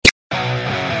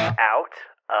out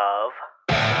of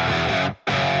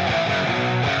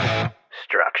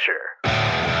structure.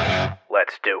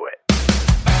 Let's do it.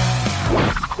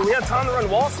 Do we have time to run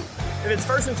walls? If it's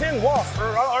 1st and 10, walls.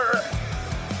 Or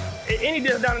any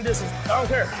down and distance. I don't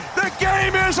care. The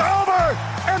game is over,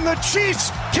 and the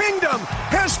Chiefs' kingdom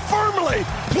has firmly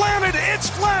planted its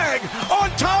flag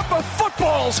on top of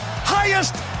football's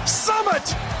highest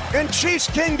summit. And Chiefs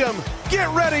Kingdom, get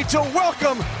ready to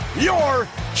welcome your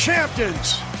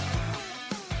champions.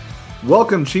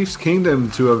 Welcome, Chiefs Kingdom,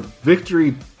 to a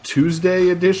Victory Tuesday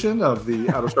edition of the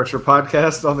Out of Structure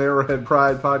podcast on the Arrowhead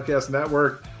Pride Podcast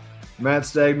Network. Matt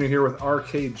Stagner here with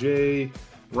RKJ.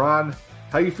 Ron,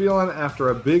 how you feeling after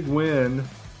a big win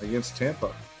against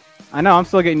Tampa? I know I'm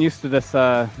still getting used to this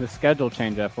schedule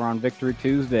change up. We're on Victory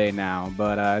Tuesday now,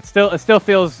 but it still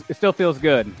feels good.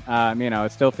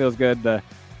 It still feels good. The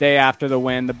day after the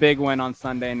win, the big win on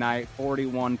Sunday night,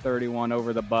 41-31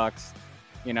 over the Bucs.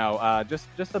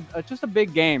 Just a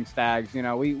big game, Stags.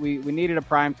 We needed a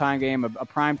primetime game, a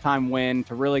primetime win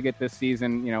to really get this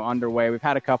season underway. We've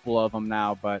had a couple of them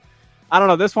now, but I don't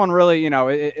know. This one really,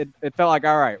 it felt like,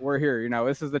 all right, we're here.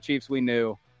 This is the Chiefs we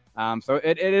knew. So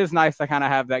it is nice to kind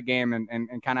of have that game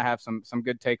and kind of have some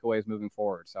good takeaways moving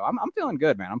forward. So I'm feeling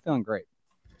good, man. I'm feeling great.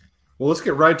 Well, let's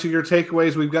get right to your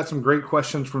takeaways. We've got some great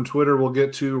questions from Twitter we'll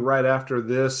get to right after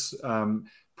this,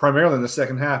 primarily in the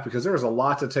second half, because there's a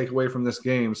lot to take away from this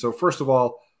game. So first of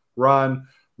all, Ron,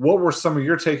 what were some of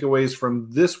your takeaways from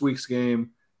this week's game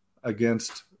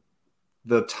against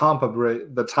the Tampa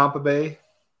Bay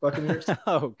Buccaneers?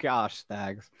 Oh gosh,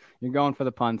 Stags, you're going for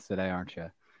the puns today, aren't you?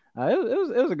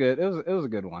 It was a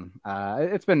good one.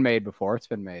 It's been made before. It's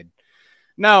been made.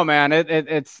 No, man,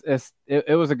 it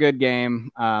was a good game.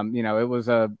 It was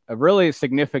a really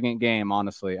significant game,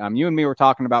 honestly. You and me were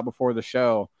talking about before the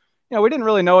show. We didn't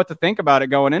really know what to think about it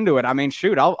going into it. I mean,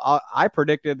 shoot, I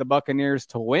predicted the Buccaneers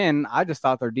to win. I just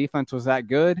thought their defense was that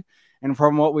good, and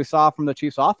from what we saw from the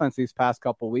Chiefs' offense these past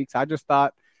couple of weeks, I just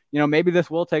thought, maybe this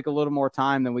will take a little more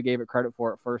time than we gave it credit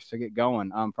for at first to get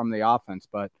going from the offense.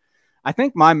 But I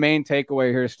think my main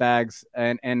takeaway here, Stags,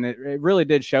 and it really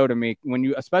did show to me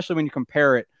especially when you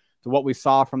compare it to what we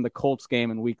saw from the Colts game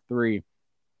in Week 3.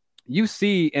 You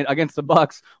see against the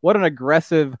Bucs what an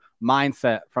aggressive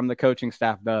mindset from the coaching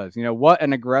staff does. What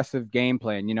an aggressive game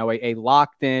plan. A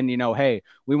locked in. Hey,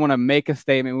 we want to make a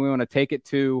statement. We want to take it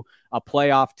to a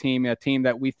playoff team, a team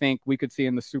that we think we could see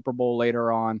in the Super Bowl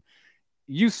later on.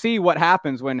 You see what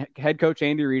happens when head coach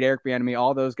Andy Reid, Eric Bieniemy,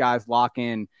 all those guys lock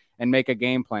in and make a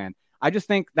game plan. I just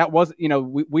think that was,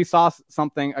 we saw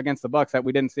something against the Bucs that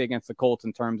we didn't see against the Colts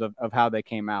in terms of how they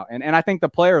came out. And I think the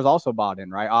players also bought in,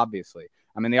 right? Obviously.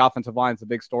 I mean, the offensive line is the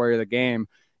big story of the game,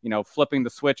 flipping the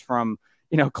switch from,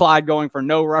 Clyde going for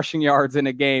no rushing yards in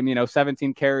a game,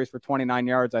 17 carries for 29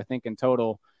 yards, I think in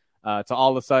total, to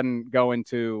all of a sudden going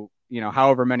to,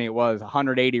 however many it was,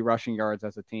 180 rushing yards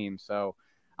as a team. So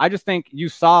I just think you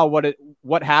saw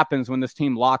what happens when this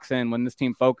team locks in, when this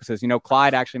team focuses.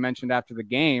 Clyde actually mentioned after the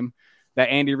game that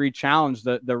Andy Reid challenged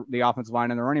the offensive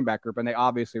line and the running back group, and they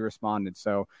obviously responded.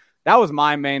 So that was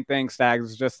my main thing,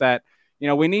 Stags, is just that,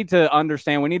 we need to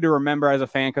understand, we need to remember as a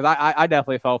fan, because I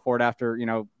definitely fell for it after,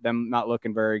 them not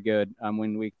looking very good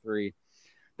in Week 3,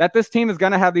 that this team is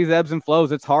going to have these ebbs and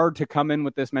flows. It's hard to come in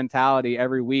with this mentality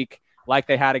every week like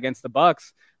they had against the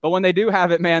Bucs. But when they do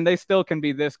have it, man, they still can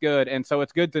be this good. And so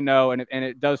it's good to know, and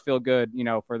it does feel good,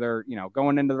 for their,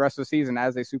 going into the rest of the season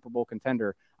as a Super Bowl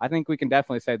contender. I think we can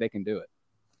definitely say they can do it.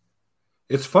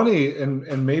 It's funny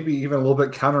and maybe even a little bit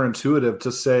counterintuitive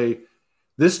to say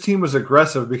this team was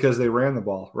aggressive because they ran the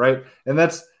ball, right? And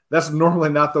that's normally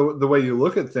not the way you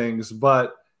look at things,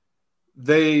 but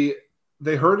they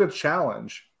heard a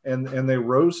challenge and they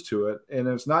rose to it. And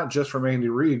it's not just from Andy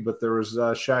Reid, but there was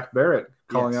Shaq Barrett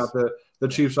calling out the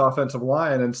Chiefs offensive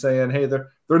line and saying, hey, they're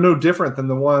no different than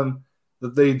the one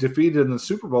that they defeated in the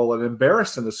Super Bowl and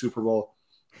embarrassed in the Super Bowl.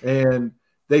 And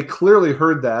they clearly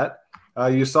heard that.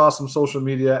 You saw some social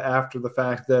media after the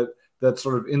fact that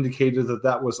sort of indicated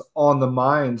that was on the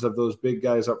minds of those big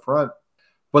guys up front.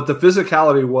 But the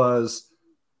physicality was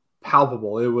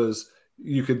palpable.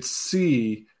 You could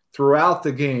see throughout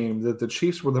the game that the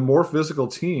Chiefs were the more physical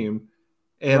team,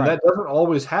 and right. That doesn't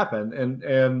always happen.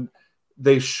 And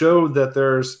they showed that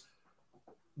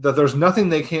there's nothing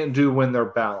they can't do when they're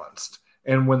balanced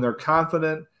and when they're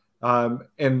confident,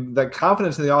 and that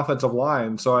confidence in the offensive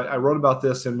line. So I wrote about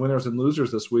this in Winners and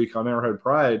Losers this week on Arrowhead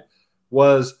Pride,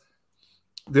 was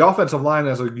the offensive line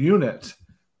as a unit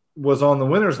was on the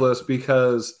winners list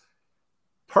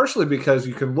partially because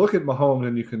you can look at Mahomes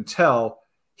and you can tell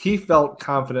he felt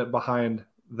confident behind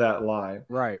that line.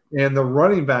 Right. And the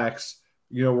running backs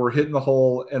were hitting the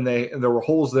hole, and there were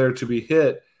holes there to be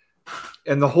hit,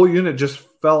 and the whole unit just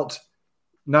felt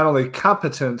not only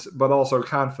competent but also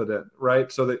confident,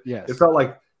 right? So that it felt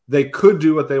like they could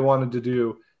do what they wanted to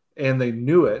do, and they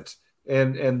knew it,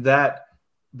 and that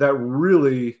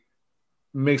really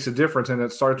makes a difference, and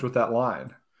it starts with that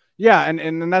line. Yeah,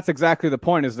 and that's exactly the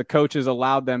point, is the coaches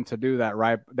allowed them to do that,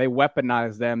 right? They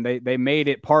weaponized them. They made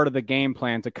it part of the game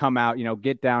plan to come out,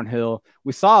 get downhill.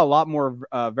 We saw a lot more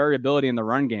variability in the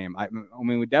run game. I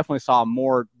mean, we definitely saw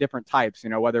more different types,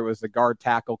 whether it was the guard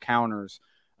tackle counters,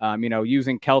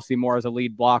 using Kelsey more as a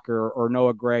lead blocker, or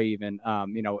Noah Gray even,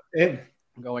 And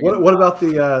what about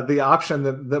the option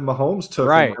that Mahomes took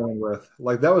and ran with?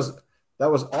 Like that was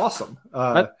awesome.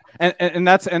 And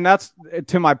that's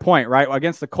to my point, right?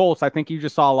 Against the Colts, I think you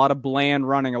just saw a lot of bland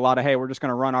running, a lot of, hey, we're just going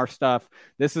to run our stuff.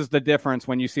 This is the difference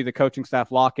when you see the coaching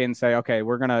staff lock in and say, okay,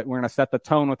 we're gonna set the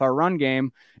tone with our run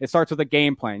game. It starts with a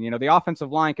game plan. The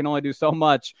offensive line can only do so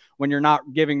much when you're not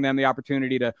giving them the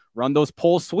opportunity to run those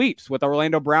pull sweeps with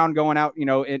Orlando Brown going out,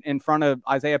 in front of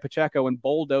Isaiah Pacheco and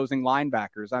bulldozing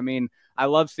linebackers. I mean, I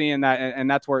love seeing that, and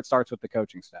that's where it starts with the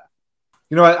coaching staff.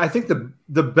 I think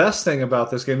the best thing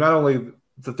about this game, not only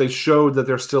that they showed that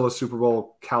they're still a Super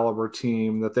Bowl caliber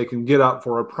team, that they can get out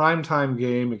for a primetime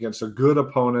game against a good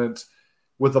opponent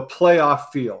with a playoff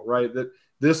feel, right? That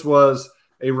this was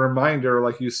a reminder,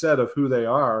 like you said, of who they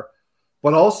are.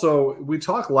 But also, we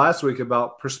talked last week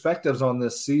about perspectives on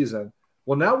this season.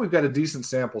 Well, now we've got a decent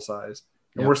sample size,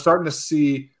 and we're starting to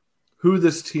see who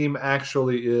this team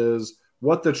actually is,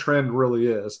 what the trend really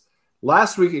is.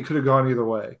 Last week, it could have gone either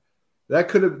way. That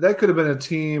could have been a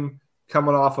team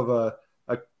coming off of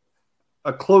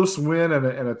a close win and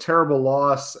a terrible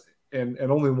loss and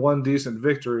only one decent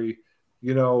victory.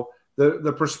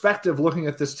 The perspective looking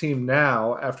at this team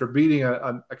now after beating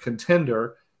a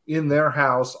contender in their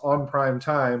house on prime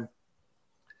time,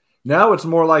 now it's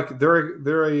more like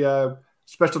they're a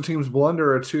special teams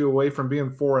blunder or two away from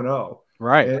being 4-0.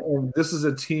 Right. And this is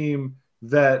a team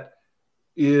that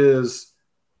is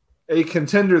a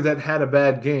contender that had a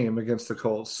bad game against the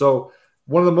Colts. So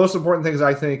one of the most important things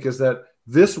I think is that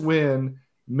this win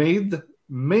made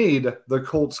the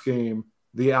Colts game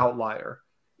the outlier.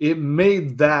 It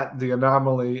made that the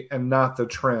anomaly and not the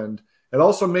trend. It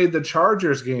also made the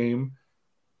Chargers game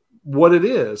what it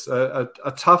is, a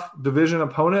tough division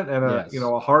opponent and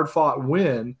a hard-fought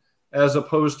win, as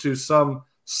opposed to some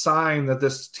sign that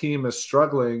this team is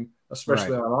struggling,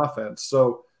 especially on offense.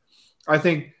 So I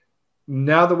think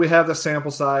now that we have the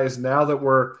sample size, now that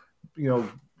we're,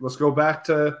 let's go back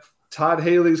to Todd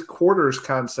Haley's quarters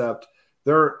concept.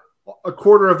 They're a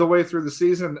quarter of the way through the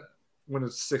season when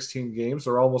it's 16 games,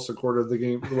 or almost a quarter of the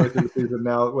way through the season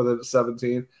now, whether it's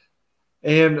 17.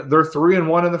 And they're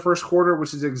 3-1 in the first quarter,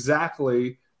 which is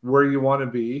exactly where you want to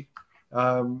be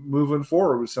moving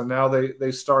forward. So now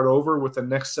they start over with the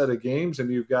next set of games,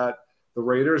 and you've got the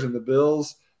Raiders and the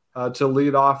Bills to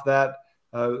lead off that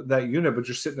unit, but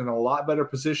you're sitting in a lot better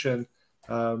position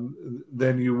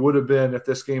than you would have been if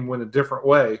this game went a different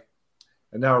way.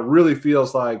 And now it really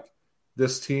feels like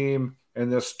this team and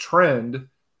this trend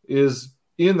is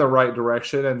in the right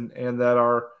direction, and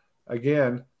that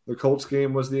again, the Colts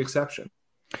game was the exception.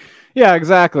 Yeah,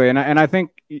 exactly. And I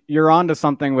think you're onto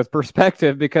something with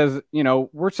perspective, because,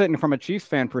 we're sitting from a Chiefs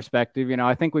fan perspective.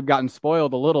 I think we've gotten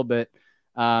spoiled a little bit,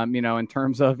 in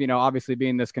terms of, obviously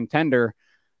being this contender.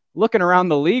 Looking around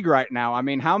the league right now, I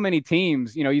mean, how many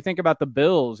teams, you think about the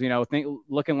Bills,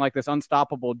 looking like this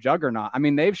unstoppable juggernaut. I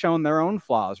mean, they've shown their own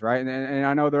flaws, right? And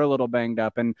I know they're a little banged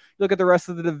up. And look at the rest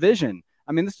of the division.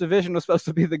 I mean, this division was supposed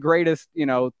to be the greatest,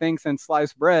 thing since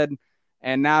sliced bread.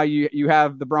 And now you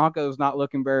have the Broncos not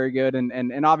looking very good.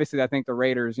 And obviously, I think the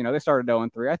Raiders, they started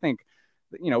 0-3. I think,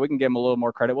 we can give them a little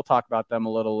more credit. We'll talk about them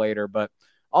a little later. But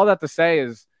all that to say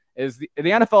is the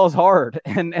NFL is hard,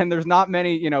 and there's not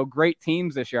many, great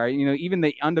teams this year. Even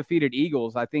the undefeated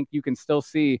Eagles, I think you can still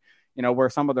see, where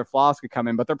some of their flaws could come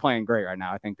in, but they're playing great right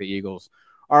now. I think the Eagles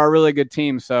are a really good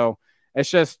team. So it's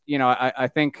just, I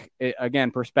think,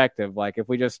 again, perspective. Like, if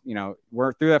we just,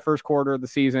 we're through that first quarter of the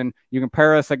season, you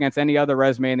compare us against any other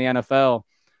resume in the NFL.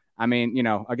 I mean,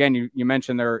 again, you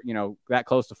mentioned they're, that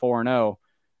close to 4-0.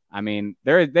 I mean,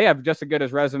 they have just as good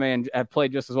as resume and have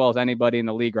played just as well as anybody in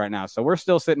the league right now. So we're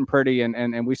still sitting pretty,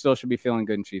 and we still should be feeling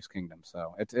good in Chiefs Kingdom.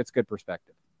 So it's good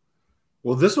perspective.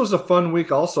 Well, this was a fun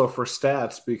week also for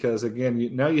stats, because,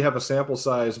 again, now you have a sample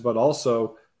size, but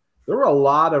also there were a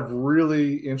lot of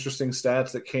really interesting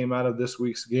stats that came out of this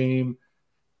week's game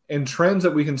and trends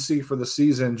that we can see for the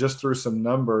season just through some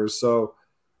numbers. So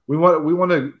we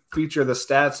want to feature the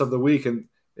stats of the week, and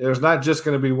there's not just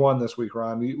going to be one this week,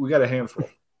 Ron. We got a handful.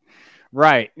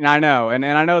 Right. I know. And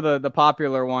I know the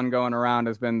popular one going around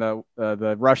has been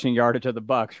the rushing yardage of the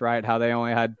Bucks, right? How they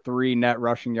only had 3 net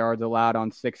rushing yards allowed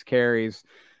on 6 carries.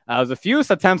 It was the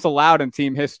fewest attempts allowed in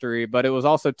team history, but it was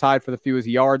also tied for the fewest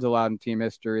yards allowed in team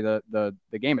history. The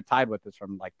game it tied with is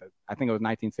from I think it was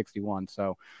 1961.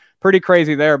 So pretty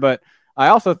crazy there. But I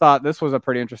also thought this was a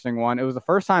pretty interesting one. It was the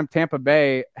first time Tampa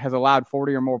Bay has allowed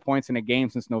 40 or more points in a game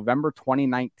since November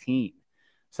 2019.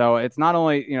 So it's not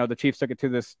only, the Chiefs took it to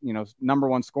this, number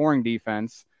one scoring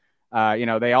defense.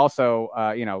 They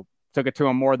also, took it to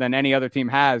them more than any other team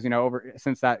has, over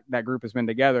since that group has been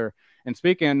together. And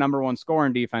speaking of number one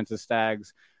scoring defenses,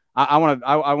 Stags, I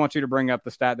want you to bring up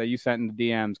the stat that you sent in the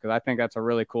DMs, because I think that's a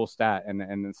really cool stat and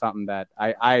it's something that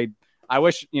I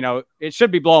wish, it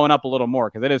should be blowing up a little more,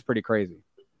 because it is pretty crazy.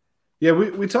 Yeah,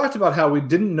 we talked about how we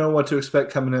didn't know what to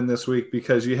expect coming in this week,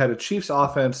 because you had a Chiefs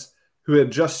offense who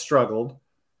had just struggled,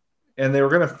 and they were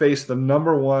going to face the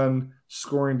number one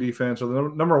scoring defense, or the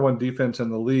number one defense in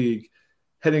the league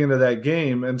heading into that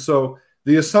game. And so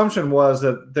the assumption was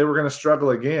that they were going to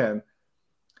struggle again.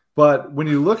 But when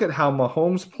you look at how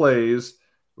Mahomes plays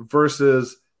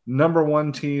versus number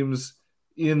one teams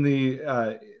in the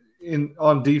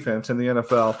on defense in the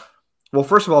NFL, well,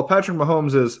 first of all, Patrick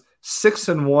Mahomes is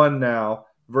 6-1 now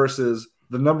versus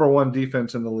the number one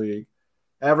defense in the league,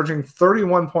 averaging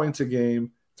 31 points a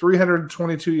game,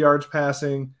 322 yards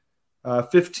passing,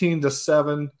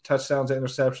 15-7 touchdowns to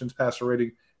interceptions, passer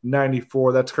rating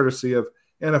 94. That's courtesy of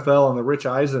NFL and the Rich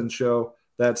Eisen show,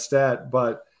 that stat.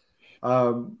 But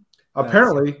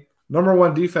apparently, number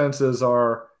one defenses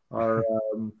are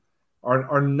not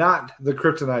the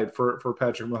kryptonite for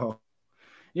Patrick Mahomes.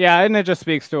 Yeah, and it just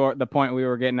speaks to the point we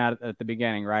were getting at the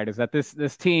beginning, right? Is that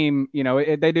this team,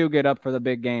 they do get up for the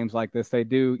big games like this. They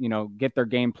do, get their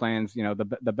game plans,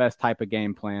 the best type of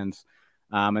game plans.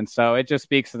 And so it just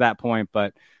speaks to that point.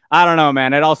 But I don't know,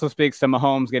 man. It also speaks to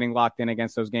Mahomes getting locked in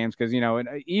against those games, because,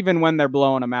 even when they're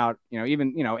blowing them out,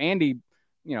 Andy,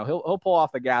 he'll pull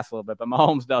off the gas a little bit, but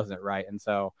Mahomes doesn't, right? And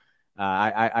so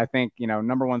I think,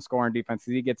 number one scoring defense,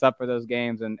 he gets up for those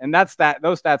games. And those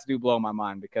stats do blow my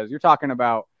mind, because you're talking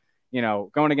about,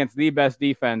 going against the best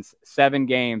defense 7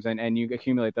 games and you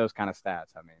accumulate those kind of stats.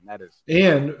 I mean, that is.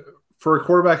 And for a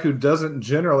quarterback who doesn't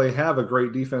generally have a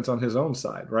great defense on his own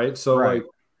side, right? So right.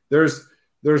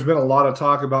 There's been a lot of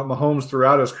talk about Mahomes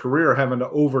throughout his career having to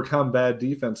overcome bad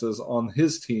defenses on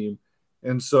his team.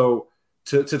 And so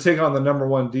to take on the number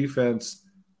one defense,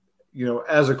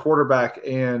 as a quarterback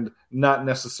and not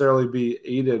necessarily be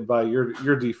aided by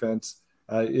your defense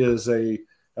is a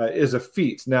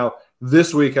feat. Now,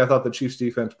 this week I thought the Chiefs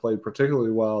defense played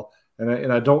particularly well,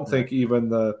 and I don't think even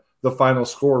the final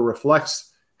score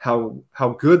reflects how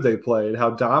good they played,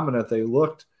 how dominant they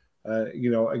looked,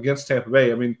 against Tampa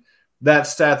Bay. I mean, that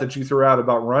stat that you threw out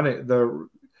about running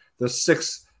the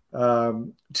 6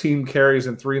 team carries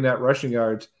and 3 net rushing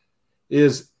yards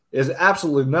is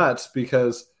absolutely nuts,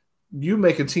 because you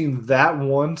make a team that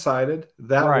one-sided,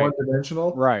 that right.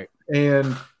 one-dimensional, right,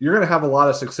 and you're going to have a lot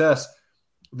of success.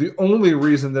 The only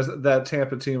reason that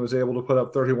Tampa team was able to put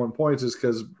up 31 points is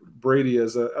because Brady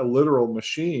is a literal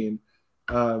machine,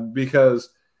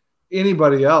 because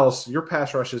anybody else, your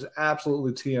pass rush is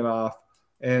absolutely teeing off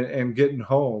and getting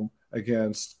home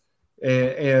against,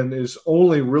 and is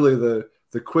only really the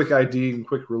quick ID and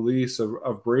quick release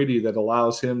of Brady that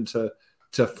allows him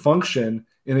to function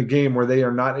in a game where they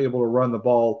are not able to run the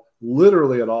ball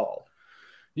literally at all.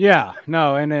 Yeah,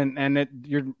 no, and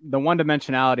the one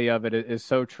dimensionality of it is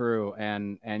so true,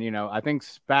 and I think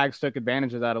Spags took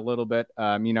advantage of that a little bit.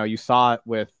 You saw it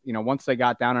with once they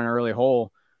got down an early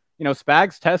hole,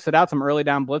 Spags tested out some early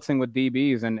down blitzing with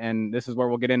DBs, and this is where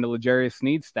we'll get into L'Jarius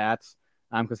Sneed's stats,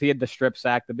 because he had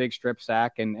the big strip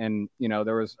sack, and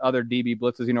there was other DB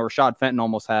blitzes. Rashad Fenton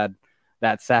almost had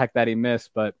that sack that he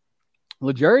missed, but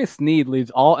L'Jarius Sneed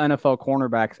leads all NFL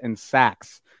cornerbacks in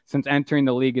sacks since entering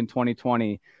the league in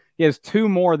 2020. He has 2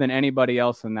 more than anybody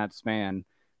else in that span.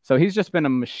 So he's just been a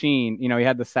machine. He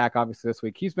had the sack obviously this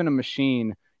week. He's been a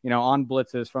machine, on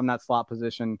blitzes from that slot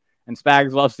position, and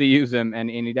Spags loves to use him, and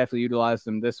he definitely utilized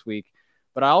him this week.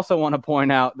 But I also want to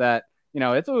point out that,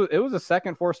 it was a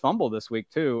second forced fumble this week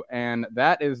too, and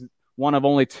that is one of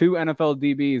only 2 NFL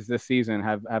DBs this season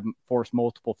have forced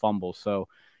multiple fumbles. So,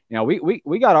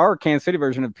 we got our Kansas City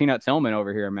version of Peanut Tillman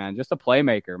over here, man. Just a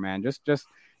playmaker, man. Just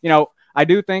I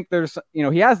do think there's,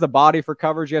 he has the body for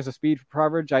coverage. He has the speed for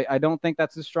coverage. I don't think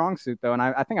that's his strong suit, though. And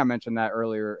I think I mentioned that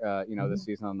earlier, this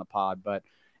season on the pod. But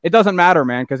it doesn't matter,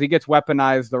 man, because he gets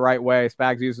weaponized the right way.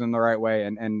 Spags uses him the right way.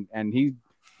 And he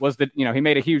was he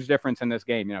made a huge difference in this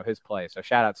game, his play. So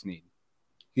shout out Sneed.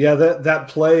 Yeah, that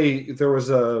play, there was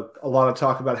a lot of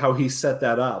talk about how he set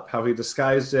that up, how he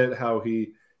disguised it, how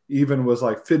he even was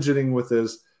like fidgeting with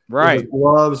his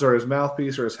gloves or his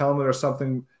mouthpiece or his helmet or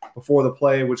something before the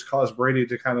play, which caused Brady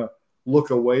to kind of look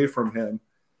away from him.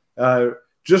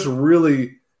 Just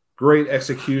really great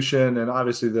execution and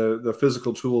obviously the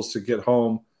physical tools to get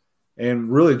home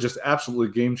and really just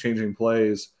absolutely game-changing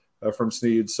plays from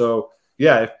Snead. So,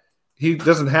 yeah, he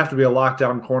doesn't have to be a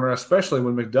lockdown corner, especially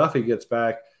when McDuffie gets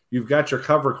back. You've got your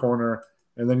cover corner,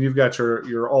 and then you've got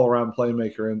your all-around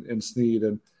playmaker in Snead,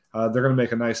 and they're going to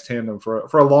make a nice tandem for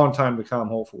a long time to come,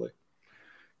 hopefully.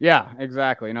 Yeah,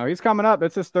 exactly. He's coming up.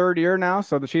 It's his third year now,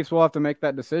 so the Chiefs will have to make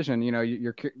that decision.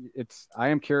 I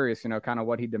am curious, kind of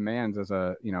what he demands as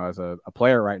a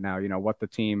player right now. What the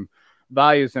team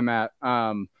values him at.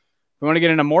 We want to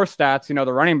get into more stats.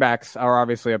 The running backs are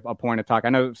obviously a point of talk. I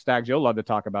know, Stags, you'll love to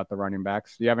talk about the running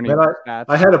backs. Do you have any stats?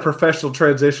 I had a professional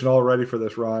transition all ready for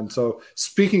this, Ron. So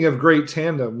speaking of great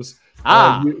tandems,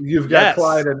 you've got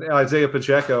Clyde and Isaiah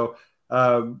Pacheco.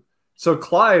 So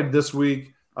Clyde this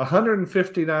week,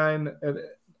 159, and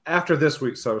after this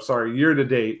week, year to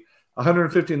date,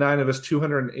 159 of his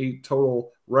 208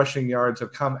 total rushing yards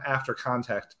have come after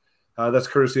contact. That's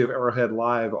courtesy of Arrowhead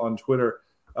Live on Twitter.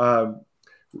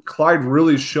 Clyde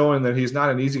really showing that he's not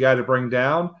an easy guy to bring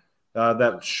down.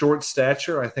 That short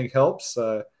stature, I think, helps.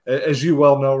 As you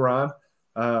well know, Ron,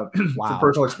 wow. From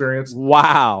personal experience.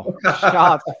 Wow.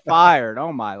 Shots fired.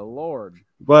 Oh, my Lord.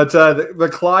 But the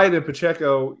Clyde and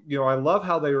Pacheco, I love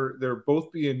how they're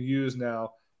both being used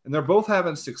now, and they're both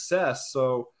having success.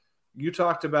 So you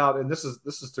talked about, and this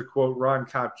is to quote Ron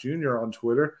Kopp Jr. on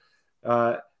Twitter,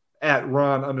 at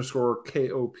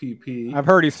Ron_KOPP. I've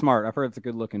heard he's smart. I've heard it's a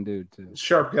good-looking dude, too.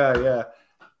 Sharp guy, yeah.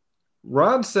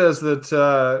 Ron says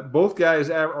that both guys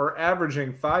are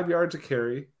averaging 5 yards a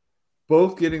carry,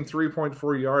 both getting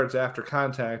 3.4 yards after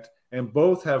contact, and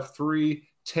both have 3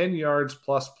 10-yards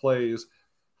plus plays.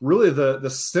 Really, the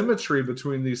symmetry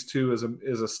between these two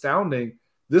is astounding.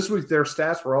 This week, their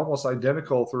stats were almost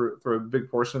identical through a big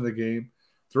portion of the game.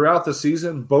 Throughout the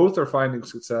season, both are finding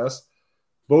success.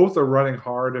 Both are running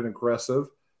hard and aggressive.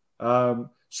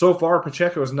 So far,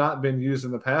 Pacheco has not been used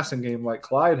in the passing game like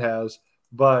Clyde has,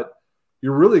 but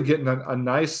you're really getting a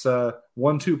nice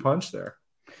 1-2 punch there.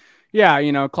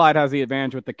 Yeah, Clyde has the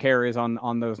advantage with the carries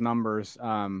on those numbers.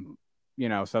 So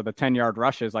the 10-yard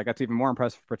rushes, like that's even more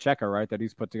impressive for Pacheco, right? That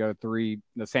he's put together the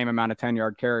same amount of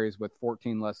 10-yard carries with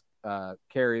 14 less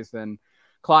carries than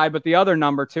Clyde. But the other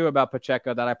number, too, about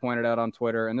Pacheco that I pointed out on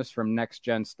Twitter, and this is from Next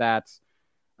Gen Stats,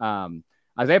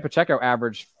 Isaiah Pacheco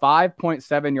averaged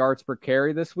 5.7 yards per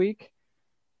carry this week.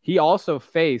 He also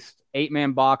faced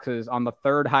 8-man boxes on the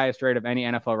third highest rate of any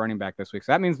NFL running back this week.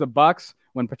 So that means the Bucs,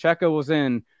 when Pacheco was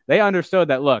in, they understood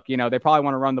that, look, they probably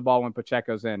want to run the ball when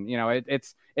Pacheco's in.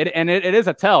 It is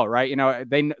a tell, right?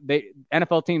 They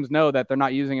NFL teams know that they're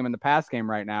not using him in the pass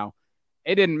game right now.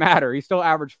 It didn't matter. He still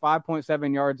averaged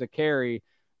 5.7 yards a carry,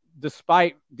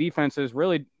 despite defenses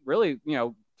really,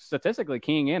 statistically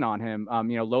keying in on him,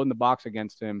 loading the box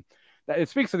against him. It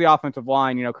speaks to the offensive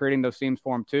line, creating those seams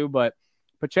for him too. But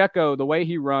Pacheco, the way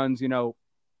he runs,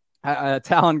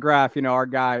 Talon Graff, our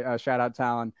guy, shout out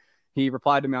Talon, he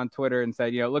replied to me on Twitter and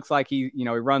said, it looks like he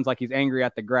runs like he's angry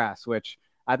at the grass, which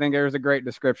I think there's a great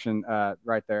description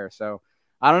right there. So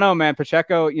I don't know, man.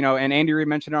 Pacheco, and Andy Reid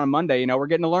mentioned it on Monday, we're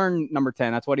getting to learn number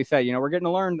 10. That's what he said. We're getting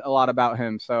to learn a lot about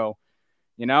him. So,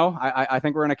 I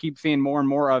think we're going to keep seeing more and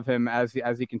more of him as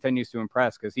he continues to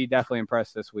impress, because he definitely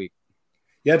impressed this week.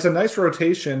 Yeah, it's a nice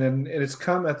rotation, and it's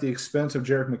come at the expense of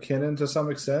Jerick McKinnon to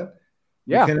some extent.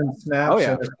 Yeah. McKinnon snaps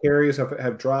and his carries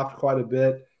have dropped quite a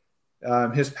bit.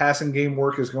 His passing game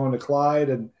work is going to Clyde,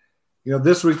 and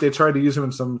this week they tried to use him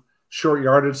in some short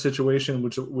yardage situation,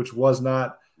 which was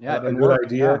not a good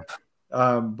idea.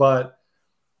 Yeah. But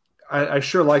I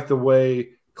sure like the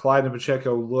way Clyde and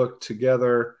Pacheco look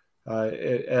together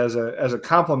as a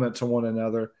complement to one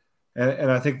another,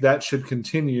 and I think that should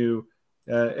continue.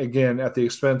 Again, at the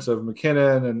expense of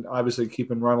McKinnon and obviously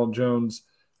keeping Ronald Jones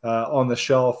on the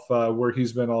shelf where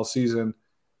he's been all season.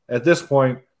 At this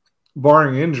point,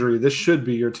 barring injury, this should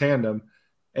be your tandem.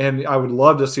 And I would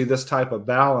love to see this type of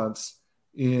balance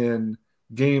in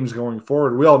games going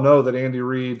forward. We all know that Andy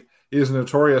Reid is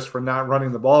notorious for not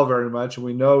running the ball very much. And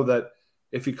we know that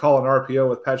if you call an RPO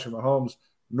with Patrick Mahomes,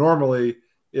 normally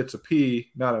it's a P,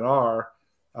 not an R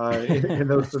in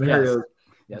those scenarios.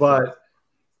 Yes, but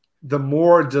the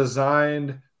more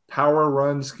designed power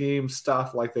run scheme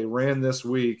stuff like they ran this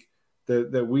week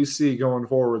that we see going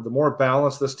forward, the more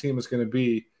balanced this team is going to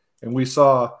be. And we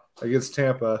saw against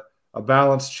Tampa, a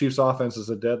balanced Chiefs offense is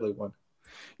a deadly one.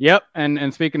 Yep,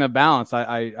 and speaking of balance,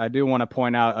 I do want to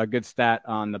point out a good stat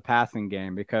on the passing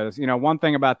game because, one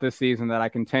thing about this season that I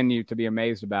continue to be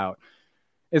amazed about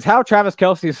is how Travis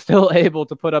Kelce is still able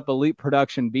to put up elite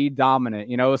production, be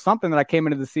dominant. It was something that I came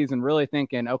into the season really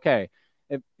thinking, okay,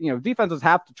 if defenses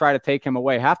have to try to take him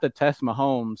away, have to test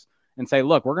Mahomes and say,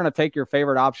 look, we're going to take your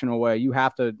favorite option away. You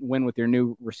have to win with your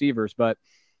new receivers. But,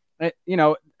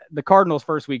 the Cardinals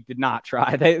first week did not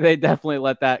try. They definitely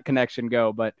let that connection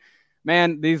go. But,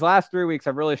 man, these last 3 weeks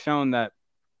have really shown that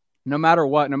no matter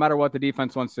what the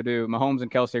defense wants to do, Mahomes and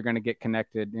Kelce are going to get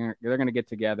connected. They're going to get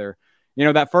together.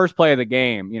 That first play of the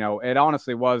game, it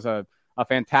honestly was a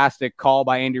fantastic call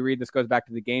by Andy Reid. This goes back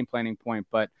to the game planning point,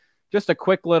 but just a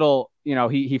quick little,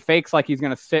 he fakes like he's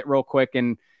going to sit real quick.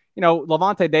 And,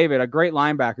 Levante David, a great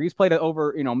linebacker, he's played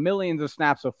over, millions of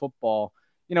snaps of football.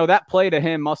 That play to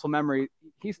him, muscle memory,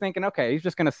 he's thinking, okay, he's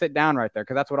just going to sit down right there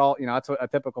because that's what that's a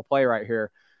typical play right here.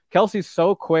 Kelce's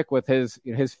so quick with his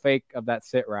fake of that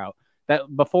sit route that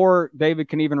before David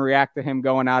can even react to him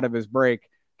going out of his break,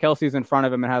 Kelce's in front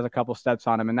of him and has a couple steps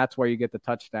on him, and that's where you get the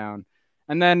touchdown.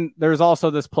 And then there's also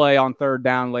this play on third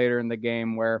down later in the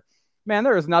game where, man,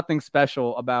 there is nothing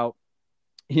special about,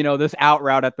 this out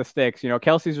route at the sticks.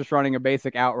 Kelce's just running a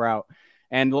basic out route,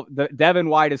 and Devin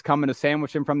White is coming to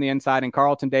sandwich him from the inside, and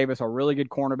Carlton Davis, a really good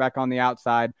cornerback on the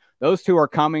outside. Those two are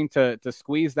coming to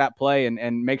squeeze that play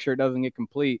and make sure it doesn't get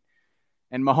complete.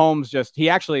 And Mahomes he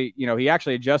actually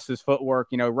adjusts his footwork,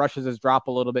 rushes his drop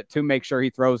a little bit to make sure he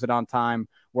throws it on time,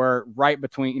 where right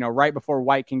before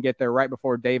White can get there, right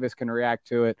before Davis can react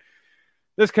to it.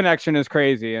 This connection is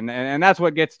crazy. And that's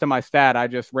what gets to my stat. I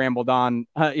just rambled on,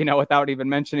 without even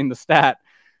mentioning the stat.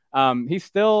 He's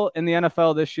still in the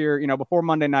NFL this year. Before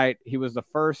Monday night, he was the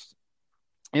first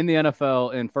in the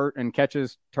NFL in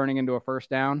catches turning into a first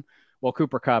down. Well,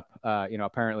 Cooper Kupp,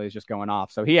 apparently is just going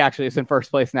off. So he actually is in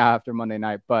first place now after Monday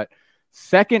night. But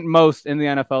second most in the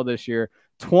NFL this year,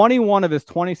 21 of his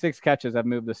 26 catches have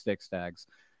moved the sticks, Stags.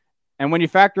 And when you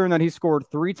factor in that he scored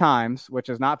 3 times, which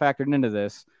is not factored into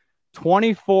this,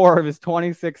 24 of his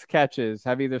 26 catches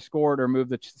have either scored or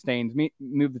moved the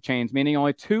chains, meaning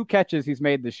only 2 catches he's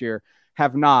made this year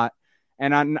have not.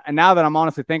 And now that I'm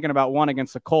honestly thinking about one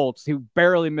against the Colts, he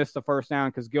barely missed the first down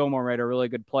because Gilmore made a really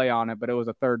good play on it, but it was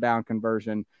a third down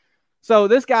conversion. So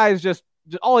this guy is just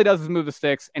all he does is move the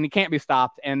sticks, and he can't be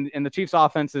stopped. And the Chiefs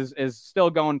offense is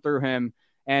still going through him,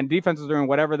 and defenses are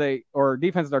doing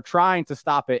defenses are trying to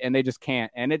stop it, and they just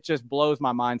can't. And it just blows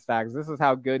my mind, Stags. This is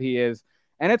how good he is.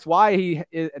 And it's why he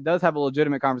does have a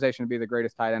legitimate conversation to be the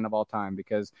greatest tight end of all time,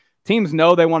 because teams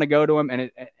know they want to go to him,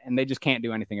 and they just can't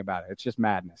do anything about it. It's just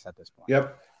madness at this point.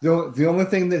 Yep. The only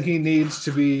thing that he needs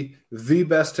to be the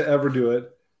best to ever do it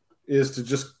is to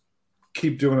just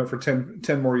keep doing it for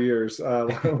 10 more years,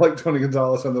 like Tony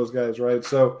Gonzalez and those guys, right?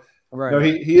 So right. No,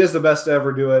 he is the best to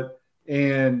ever do it,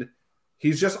 and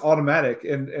he's just automatic.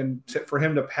 And for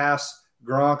him to pass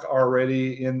Gronk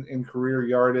already in career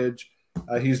yardage,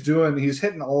 he's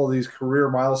hitting all of these career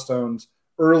milestones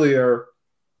earlier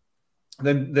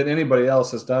than anybody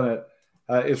else has done it.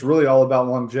 It's really all about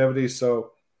longevity.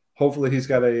 So hopefully he's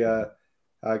got a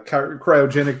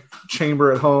cryogenic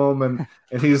chamber at home, and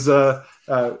he's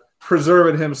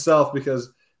preserving himself,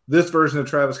 because this version of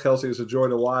Travis Kelce is a joy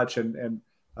to watch, and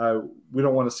we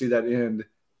don't want to see that end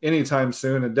anytime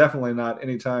soon, and definitely not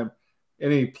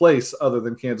any place other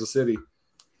than Kansas City.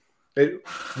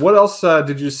 What else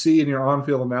did you see in your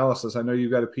on-field analysis? I know you've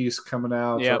got a piece coming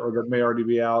out, yep, or that may already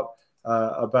be out,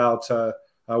 about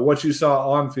what you saw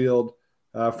on-field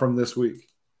from this week.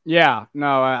 Yeah,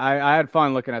 no, I had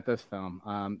fun looking at this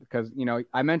film because,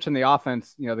 I mentioned the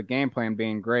offense, the game plan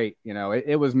being great.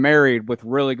 It was married with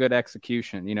really good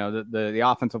execution. The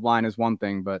offensive line is one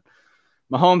thing, but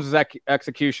Mahomes'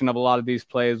 execution of a lot of these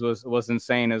plays was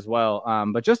insane as well.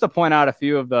 But just to point out a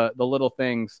few of the little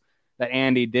things that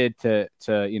Andy did to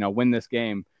win this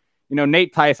game.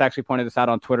 Nate Tice actually pointed this out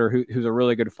on Twitter, who's a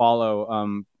really good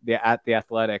follow at The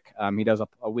Athletic. He does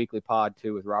a weekly pod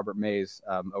too with Robert Mays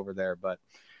over there. But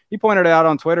he pointed out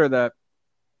on Twitter that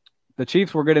the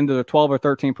Chiefs were getting to the 12 or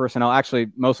 13 personnel,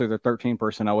 actually mostly the 13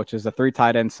 personnel, which is the 3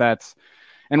 tight end sets.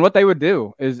 And what they would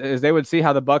do is they would see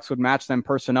how the Bucs would match them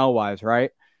personnel wise, right?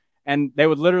 And they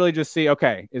would literally just see,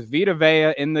 okay, is Vita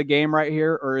Vea in the game right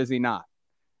here, or is he not?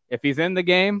 If he's in the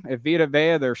game, if Vita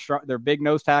Vea, their big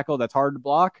nose tackle that's hard to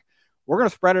block, we're going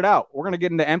to spread it out. We're going to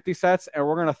get into empty sets, and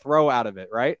we're going to throw out of it,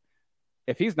 right?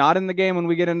 If he's not in the game when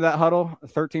we get into that huddle,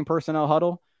 13 personnel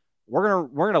huddle, we're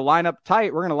going to line up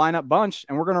tight. We're going to line up bunch,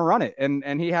 and we're going to run it.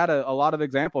 And he had a lot of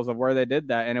examples of where they did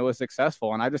that, and it was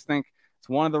successful. And I just think it's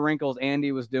one of the wrinkles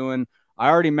Andy was doing. I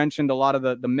already mentioned a lot of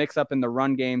the mix up in the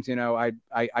run games.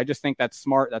 I just think that's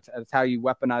smart. That's how you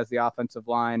weaponize the offensive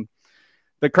line.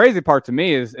 The crazy part to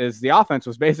me is the offense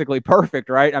was basically perfect,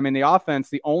 right? I mean, the offense,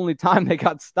 the only time they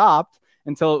got stopped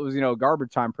until it was,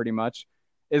 garbage time pretty much,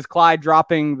 is Clyde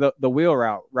dropping the wheel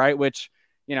route, right? Which,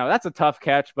 that's a tough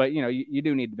catch, but, you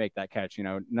do need to make that catch.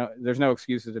 No, there's no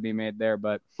excuses to be made there.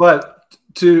 But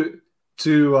to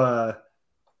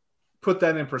put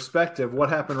that in perspective, what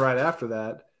happened right after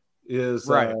that is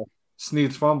right.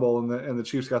 Snead's fumble, and the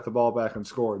Chiefs got the ball back and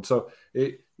scored. So,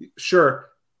 sure,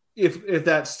 if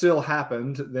that still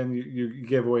happened, then you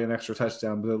gave away an extra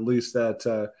touchdown, but at least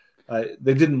that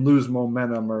they didn't lose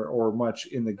momentum or much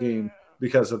in the game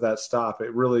because of that stop.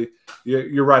 It really,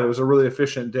 you're right, it was a really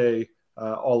efficient day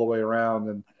all the way around,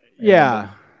 and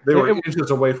they were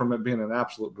inches away from it being an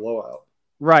absolute blowout.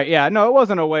 Right. Yeah. No, it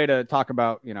wasn't a way to talk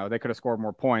about, they could have scored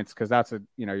more points because that's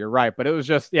you're right. But it was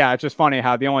just, it's just funny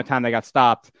how the only time they got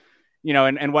stopped,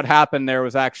 and what happened there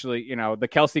was actually, the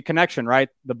Kelsey connection, right?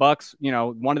 The Bucks,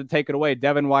 wanted to take it away.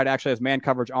 Devin White actually has man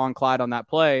coverage on Clyde on that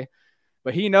play,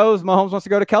 but he knows Mahomes wants to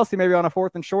go to Kelsey maybe on a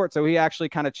 4th and short. So he actually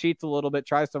kind of cheats a little bit,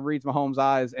 tries to read Mahomes'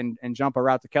 eyes and jump a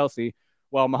route to Kelsey.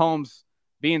 Well, Mahomes,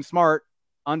 being smart,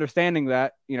 understanding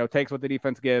that, takes what the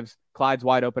defense gives. Clyde's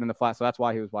wide open in the flat, so that's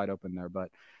why he was wide open there. But,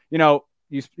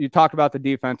 you talked about the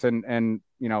defense, and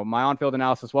my on-field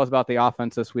analysis was about the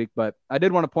offense this week, but I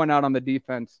did want to point out on the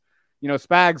defense,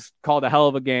 Spags called a hell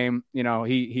of a game.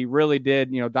 He really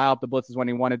did, dial up the blitzes when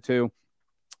he wanted to.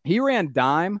 He ran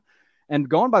dime, and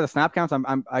going by the snap counts,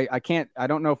 I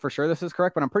don't know for sure this is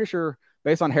correct, but I'm pretty sure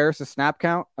based on Harris's snap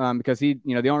count, because the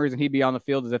only reason he'd be on the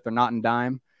field is if they're not in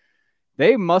dime.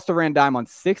 They must have ran dime on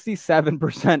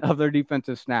 67% of their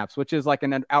defensive snaps, which is like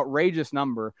an outrageous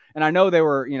number. And I know they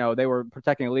were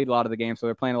protecting a lead a lot of the game, so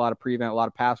they're playing a lot of prevent, a lot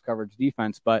of pass coverage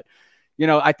defense. But,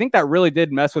 I think that really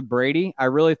did mess with Brady. I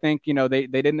really think, they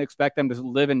didn't expect them to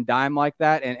live in dime like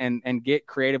that and get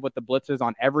creative with the blitzes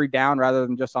on every down rather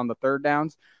than just on the third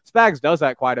downs. Spags does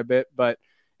that quite a bit, but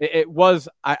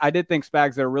I did think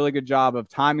Spags did a really good job of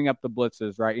timing up the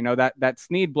blitzes, right? That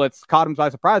Snead blitz caught him by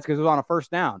surprise because it was on a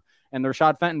first down. And the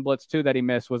Rashad Fenton blitz, too, that he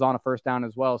missed was on a first down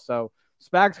as well. So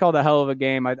Spags called a hell of a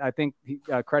game. I think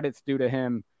credit's due to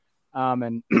him.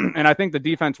 And I think the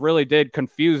defense really did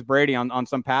confuse Brady on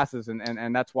some passes.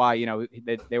 And that's why,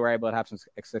 they were able to have some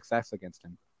success against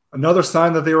him. Another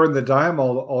sign that they were in the dime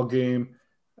all game,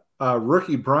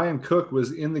 rookie Brian Cook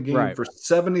was in the game for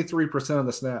 73% of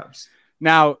the snaps.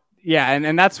 Now,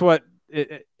 and that's what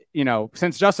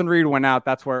since Justin Reed went out,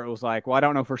 that's where it was like, well, I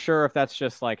don't know for sure if that's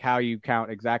just like how you count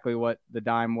exactly what the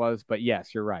dime was, but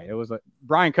yes, you're right. It was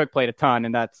Brian Cook played a ton,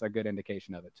 and that's a good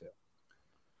indication of it too.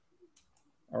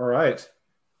 All right.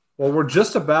 Well, we're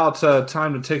just about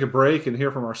time to take a break and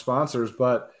hear from our sponsors,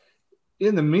 but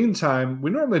in the meantime, we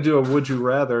normally do a Would You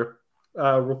Rather.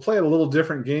 We'll play a little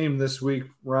different game this week,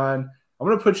 Ron. I'm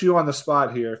going to put you on the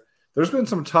spot here. There's been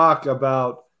some talk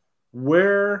about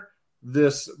where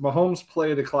this Mahomes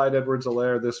play to Clyde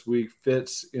Edwards-Helaire this week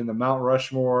fits in the Mount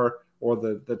Rushmore or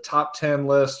the top 10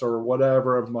 list or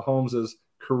whatever of Mahomes'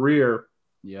 career.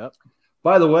 Yep.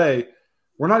 By the way,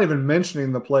 we're not even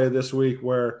mentioning the play this week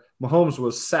where Mahomes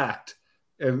was sacked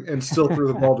and still threw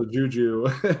the ball to Juju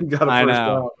and got a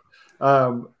first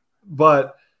down.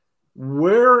 But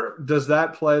where does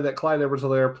that play, that Clyde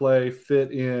Edwards-Helaire play,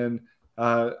 fit in?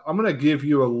 I'm going to give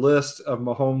you a list of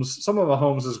some of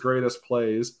Mahomes' greatest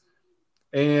plays.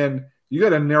 And you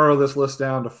got to narrow this list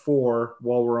down to 4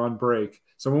 while we're on break.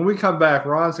 So when we come back,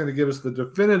 Ron's going to give us the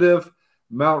definitive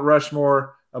Mount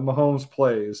Rushmore of Mahomes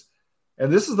plays.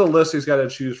 And this is the list he's got to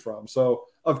choose from. So,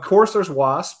 of course, there's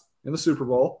Wasp in the Super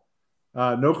Bowl.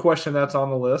 No question that's on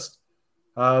the list.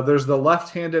 There's the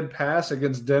left-handed pass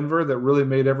against Denver that really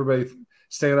made everybody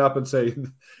stand up and say,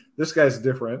 this guy's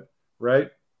different,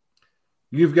 right?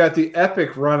 You've got the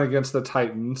epic run against the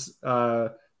Titans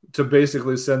to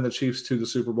basically send the Chiefs to the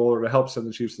Super Bowl, or to help send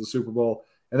the Chiefs to the Super Bowl.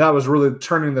 And that was really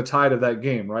turning the tide of that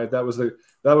game, right? That was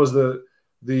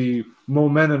the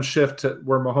momentum shift to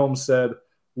where Mahomes said,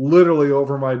 literally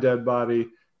over my dead body,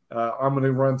 I'm going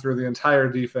to run through the entire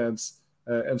defense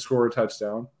and score a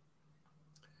touchdown.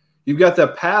 You've got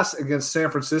that pass against San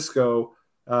Francisco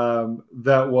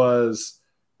that was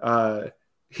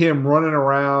him running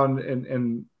around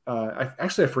and I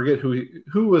forget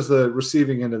who was the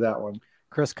receiving end of that one.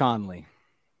 Chris Conley.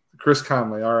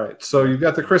 All right. So you've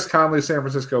got the Chris Conley San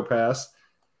Francisco pass.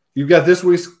 You've got this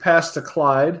week's pass to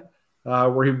Clyde,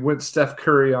 where he went Steph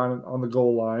Curry on the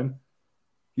goal line.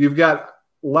 You've got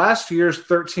last year's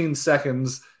 13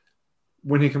 seconds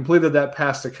when he completed that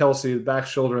pass to Kelsey, the back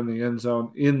shoulder in the end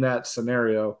zone in that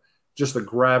scenario, just the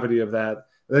gravity of that.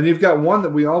 then you've got one that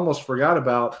we almost forgot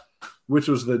about, which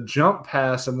was the jump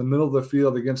pass in the middle of the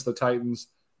field against the Titans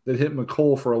that hit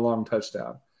McCole for a long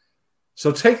touchdown.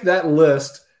 So take that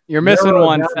list. You're missing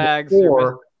one, Spags.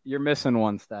 You're missing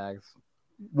one, Spags.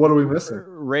 What are we missing?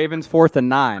 Ravens 4th and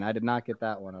 9. I did not get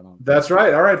that one. I don't. That's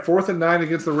right. All right, 4th and 9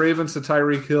 against the Ravens to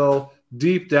Tyreek Hill,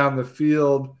 deep down the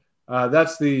field.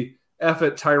 That's the F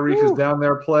it Tyreek is down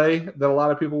there play that a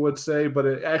lot of people would say, but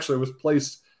it actually was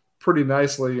placed pretty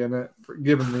nicely in it,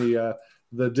 given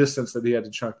the distance that he had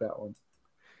to chunk that one.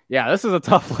 Yeah, this is a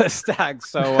tough list, Stags.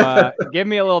 So give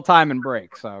me a little time and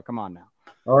break. So come on now.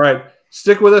 All right,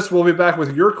 stick with us. We'll be back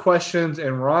with your questions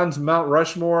and Ron's Mount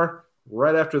Rushmore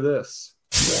right after this.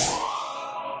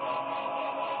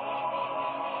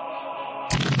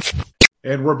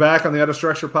 And we're back on the Out of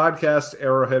Structure podcast,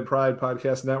 Arrowhead Pride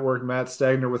Podcast Network. Matt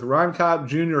Stagner with Ron Kopp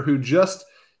Jr., who just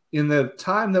in the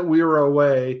time that we were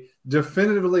away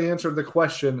definitively answered the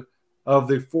question of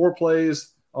the 4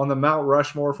 plays on the Mount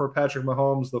Rushmore for Patrick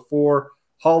Mahomes, the 4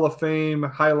 Hall of Fame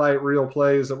highlight reel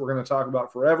plays that we're going to talk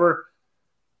about forever.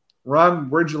 Ron,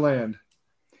 where'd you land?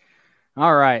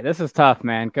 All right. This is tough,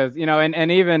 man. Because,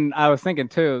 and even I was thinking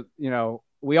too,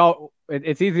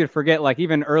 it's easy to forget, like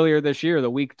even earlier this year, the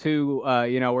week 2,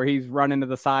 where he's running to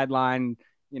the sideline,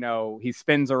 he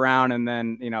spins around and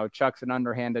then, chucks an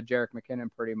underhand to Jerick McKinnon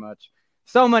pretty much.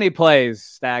 So many plays,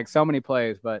 Stag, so many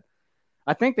plays. But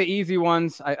I think the easy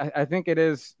ones, I think it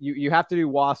is, you have to do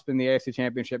Wasp in the AFC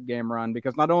Championship game run,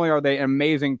 because not only are they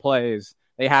amazing plays,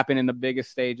 they happen in the biggest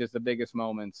stages, the biggest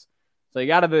moments. So you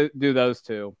got to do those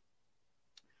 2.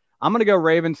 I'm going to go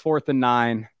Ravens 4th and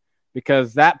 9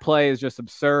 because that play is just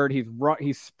absurd.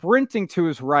 He's sprinting to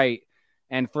his right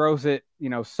and throws it,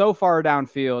 so far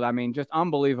downfield. I mean, just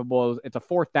unbelievable. It's a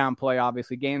 4th down play,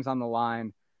 obviously. Game's on the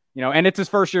line, and it's his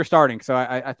first year starting. So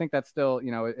I think that's still,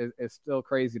 it's still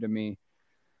crazy to me.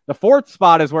 The 4th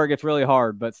spot is where it gets really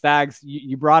hard. But Stags,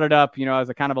 you brought it up, as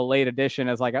a kind of a late addition,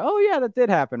 as like, oh, yeah, that did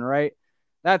happen, right?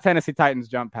 That Tennessee Titans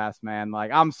jump pass, man.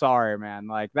 Like, I'm sorry, man.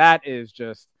 Like, that is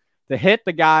just to hit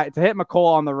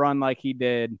McCole on the run like he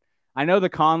did. I know the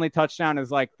Conley touchdown is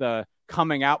like the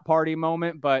coming out party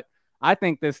moment, but I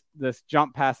think this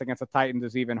jump pass against the Titans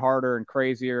is even harder and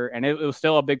crazier. And it was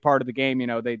still a big part of the game.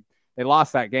 They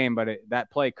lost that game, but that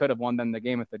play could have won them the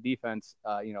game if the defense,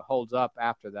 holds up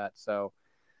after that. So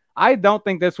I don't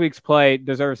think this week's play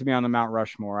deserves to be on the Mount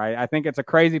Rushmore. I think it's a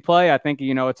crazy play. I think,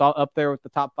 it's all up there with the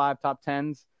top 5, top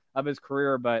 10s of his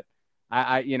career. But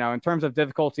I in terms of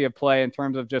difficulty of play, in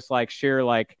terms of just like sheer,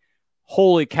 like,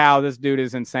 holy cow, this dude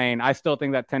is insane. I still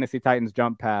think that Tennessee Titans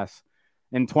jump pass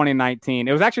in 2019.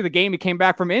 It was actually the game he came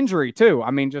back from injury too.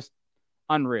 I mean, just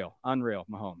unreal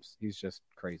Mahomes. He's just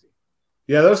crazy.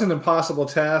 Yeah, that was an impossible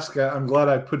task. I'm glad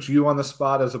I put you on the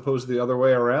spot as opposed to the other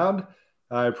way around.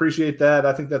 I appreciate that.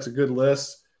 I think that's a good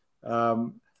list.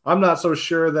 I'm not so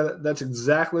sure that that's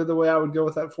exactly the way I would go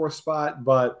with that 4th spot,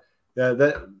 but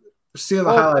seeing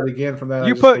the highlight again from that.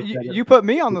 You put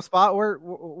me on the spot.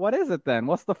 What is it then?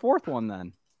 What's the 4th one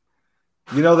then?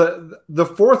 The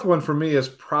 4th one for me is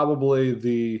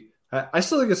probably I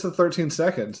still think it's the 13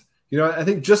 seconds. I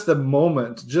think just the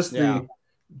moment, just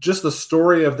the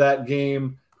story of that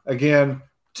game, again,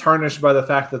 tarnished by the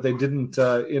fact that they didn't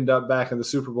end up back in the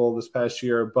Super Bowl this past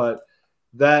year, but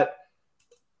the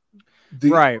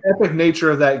epic nature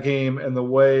of that game and the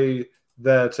way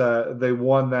that they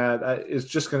won that is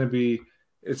just going to be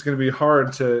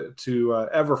hard to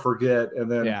ever forget. And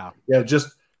then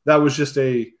that was just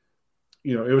it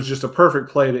was just a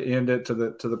perfect play to end it to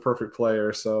the perfect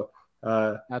player. So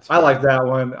I like that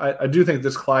one. I do think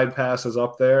this Clyde pass is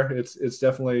up there. It's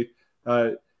definitely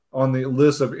on the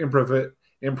list of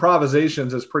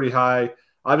improvisations is pretty high.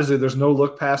 Obviously, there's no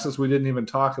look passes we didn't even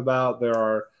talk about. There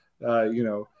are,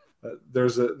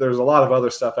 there's a lot of other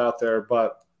stuff out there,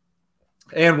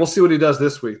 and we'll see what he does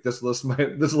this week. This list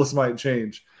might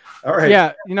change. All right.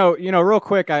 Yeah. Real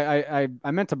quick, I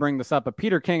meant to bring this up, but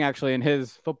Peter King actually in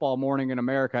his Football Morning in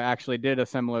America actually did a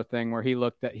similar thing where he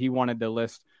wanted to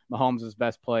list Mahomes'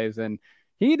 best plays, and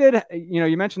he did.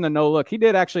 You mentioned the no look. He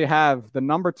did actually have the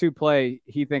number 2 play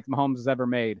he thinks Mahomes has ever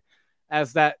made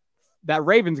as that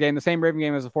Ravens game, the same Raven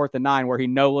game as the 4th and 9, where he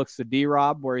no looks to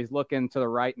D-Rob, where he's looking to the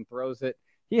right and throws it.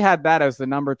 He had that as the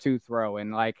number 2 throw,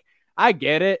 and like, I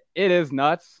get it. It is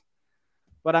nuts.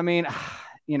 But I mean,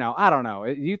 I don't know.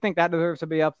 Do you think that deserves to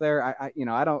be up there? I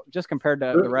don't, just compared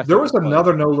to the rest. There was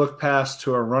another no-look pass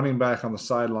to a running back on the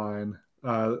sideline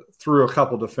through a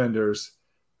couple defenders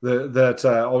that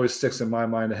always sticks in my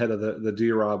mind ahead of the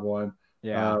D-Rob one.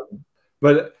 Yeah.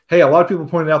 But hey, a lot of people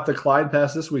pointed out the Clyde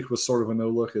pass this week was sort of a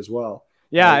no-look as well.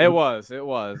 Yeah, it was. Yeah.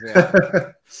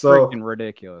 So freaking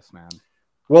ridiculous, man.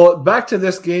 Well, back to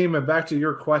this game and back to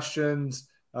your questions.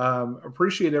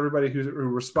 Appreciate everybody who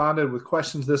responded with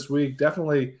questions this week.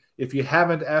 Definitely, if you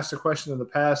haven't asked a question in the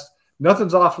past,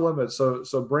 nothing's off limits.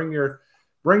 So bring your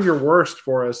worst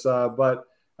for us. But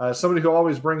somebody who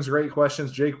always brings great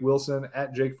questions, Jake Wilson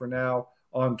at Jake for Now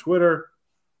on Twitter.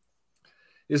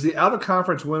 Is the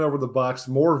out-of-conference win over the Bucs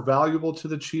more valuable to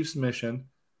the Chiefs' mission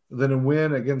than a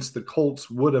win against the Colts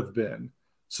would have been?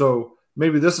 So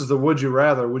maybe this is the would you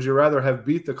rather. Would you rather have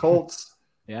beat the Colts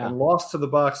and lost to the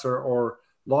Bucs, or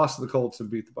lost to the Colts and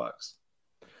beat the Bucs?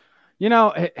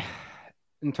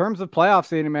 In terms of playoff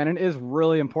seeding, man, it is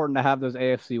really important to have those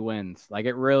AFC wins. Like,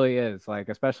 it really is. Like,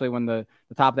 especially when the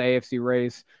top of the AFC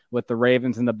race with the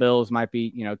Ravens and the Bills might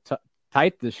be,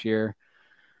 tight this year.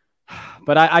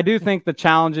 But I do think the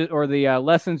challenges or the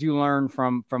lessons you learn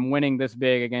from winning this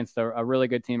big against a really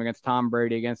good team, against Tom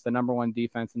Brady, against the number one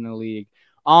defense in the league,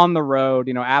 on the road,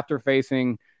 after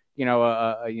facing,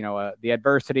 the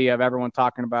adversity of everyone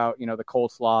talking about, the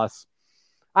Colts loss.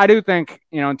 I do think,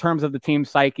 in terms of the team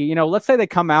psyche, let's say they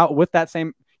come out with that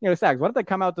same, Spags, what if they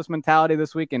come out with this mentality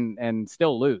this week and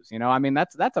still lose?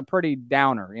 That's a pretty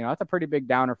downer. That's a pretty big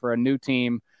downer for a new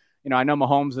team. I know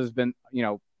Mahomes has been,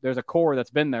 there's a core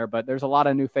that's been there, but there's a lot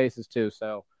of new faces too.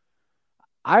 So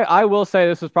I will say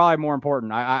this is probably more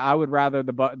important. I would rather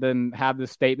than have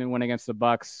this statement win against the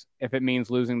Bucs if it means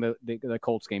losing the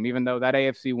Colts game, even though that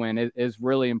AFC win is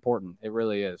really important. It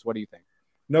really is. What do you think?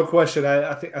 No question.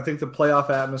 I think the playoff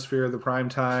atmosphere, the prime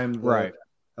time,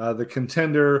 the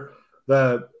contender,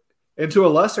 and to a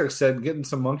lesser extent, getting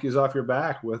some monkeys off your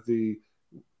back with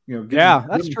getting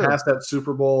past that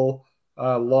Super Bowl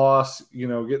loss,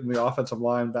 getting the offensive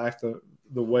line back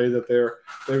the way that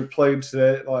they played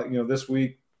today, this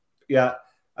week. Yeah,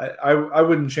 I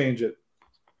wouldn't change it.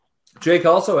 Jake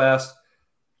also asked,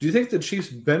 do you think the Chiefs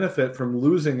benefit from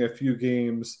losing a few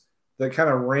games that kind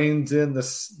of reins in the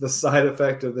side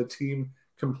effect of the team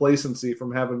complacency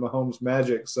from having Mahomes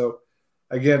magic? So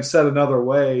again, said another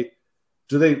way,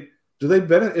 do they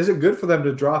benefit? Is it good for them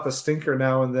to drop a stinker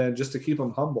now and then just to keep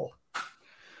them humble?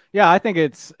 Yeah, I think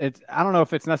it's. I don't know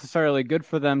if it's necessarily good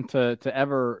for them to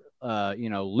ever,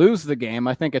 lose the game.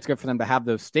 I think it's good for them to have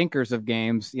those stinkers of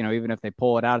games, even if they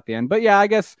pull it out at the end. But yeah, I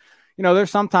guess,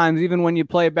 there's sometimes even when you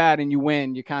play bad and you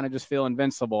win, you kind of just feel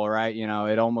invincible, right?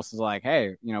 It almost is like,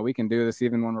 hey, we can do this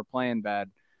even when we're playing bad.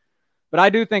 But I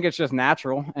do think it's just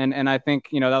natural, and I think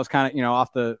that was kind of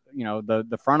off the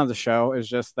the front of the show is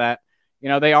just that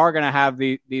they are going to have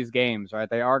these games, right?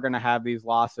 They are going to have these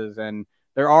losses, and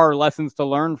there are lessons to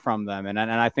learn from them. And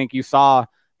I think you saw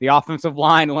the offensive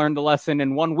line learn the lesson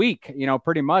in 1 week,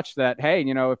 pretty much that, hey,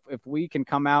 if we can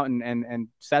come out and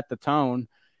set the tone,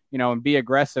 and be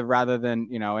aggressive rather than,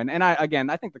 and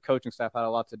I think the coaching staff had a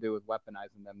lot to do with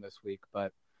weaponizing them this week.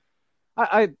 But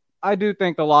I do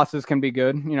think the losses can be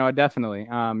good, definitely.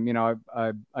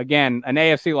 Again, an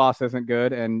AFC loss isn't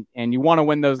good, and you want to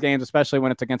win those games, especially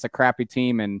when it's against a crappy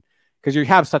team, and because you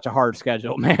have such a hard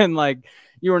schedule, man. Like,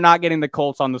 you are not getting the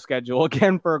Colts on the schedule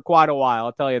again for quite a while.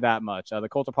 I'll tell you that much. The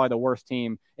Colts are probably the worst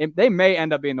team. They may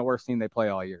end up being the worst team they play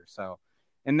all year. So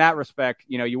in that respect,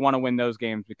 you want to win those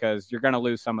games because you're going to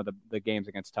lose some of the games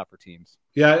against tougher teams.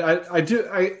 Yeah, I do.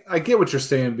 I get what you're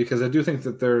saying, because I do think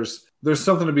that there's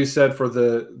something to be said for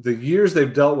the years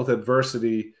they've dealt with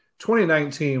adversity.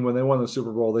 2019, when they won the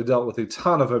Super Bowl, they dealt with a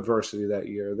ton of adversity that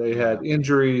year. They had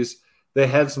injuries. They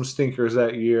had some stinkers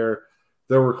that year.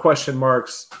 There were question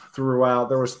marks throughout.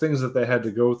 There was things that they had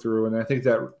to go through, and I think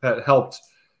that helped,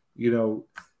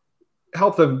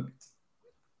 help them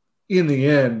in the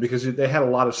end, because they had a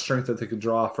lot of strength that they could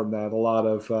draw from that, a lot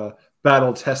of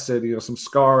battle-tested, some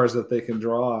scars that they can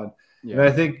draw on. Yeah. And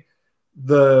I think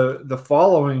the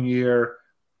following year,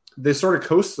 they sort of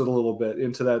coasted a little bit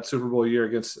into that Super Bowl year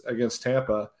against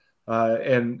Tampa,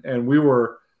 and we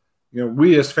were,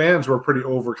 we as fans were pretty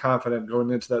overconfident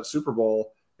going into that Super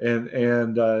Bowl.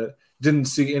 And didn't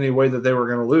see any way that they were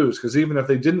going to lose, because even if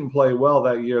they didn't play well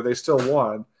that year, they still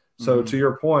won. So to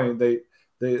your point,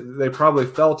 they probably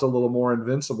felt a little more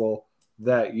invincible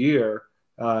that year,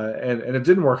 and it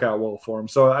didn't work out well for them.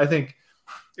 So I think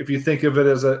if you think of it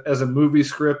as a movie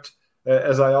script,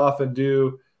 as I often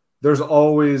do, there's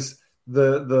always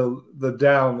the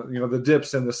down, the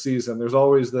dips in the season. There's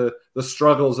always the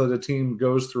struggles that a team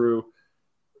goes through,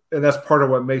 and that's part of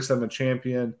what makes them a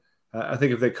champion. I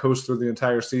think if they coast through the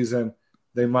entire season,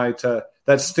 they might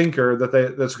that stinker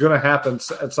that's going to happen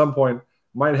at some point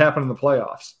might happen in the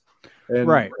playoffs, and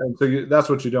so that's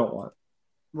what you don't want.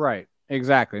 Right,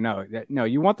 exactly. No,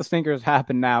 you want the stinkers to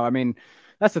happen now. I mean,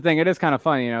 that's the thing. It is kind of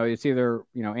funny, It's either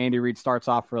Andy Reid starts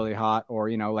off really hot,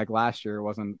 or like last year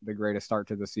wasn't the greatest start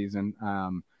to the season.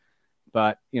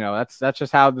 but that's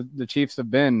just how the Chiefs have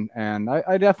been. And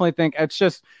I definitely think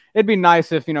it'd be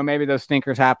nice if, maybe those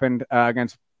stinkers happened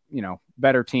against,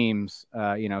 better teams,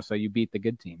 so you beat the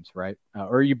good teams, right?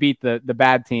 Or you beat the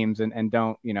bad teams and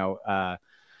don't,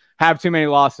 have too many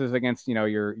losses against,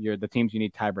 the teams you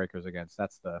need tiebreakers against.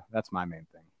 That's my main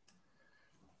thing.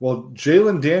 Well,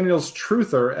 Jalen Daniels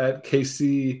Truther at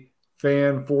KC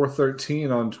Fan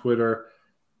 413 on Twitter.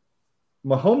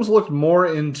 Mahomes looked more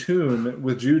in tune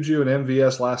with Juju and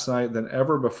MVS last night than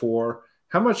ever before.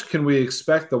 How much can we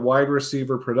expect the wide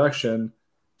receiver production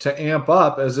to amp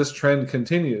up as this trend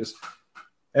continues?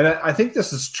 And I think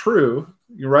this is true.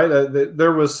 You're right.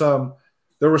 There were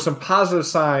some positive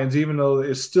signs, even though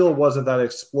it still wasn't that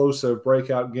explosive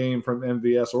breakout game from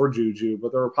MVS or Juju,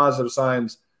 but there were positive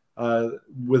signs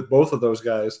with both of those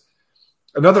guys.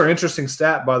 Another interesting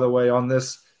stat, by the way, on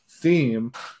this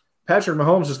theme, Patrick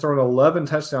Mahomes has thrown 11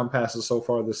 touchdown passes so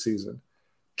far this season.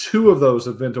 2 of those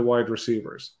have been to wide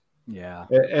receivers. Yeah.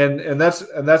 And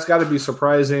that's got to be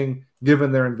surprising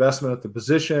given their investment at the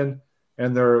position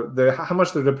and how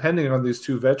much they're depending on these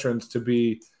 2 veterans to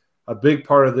be a big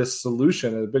part of this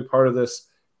solution and a big part of this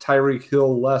Tyreek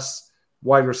Hill-less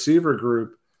wide receiver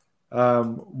group.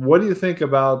 What do you think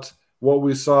about what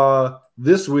we saw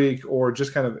this week, or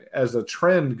just kind of as a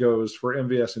trend goes for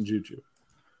MVS and Juju?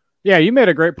 Yeah, you made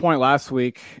a great point last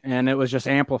week, and it was just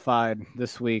amplified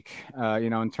this week,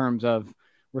 in terms of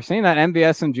we're seeing that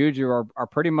MVS and Juju are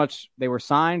pretty much, they were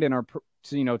signed and are,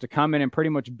 to come in and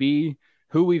pretty much be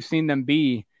who we've seen them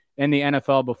be in the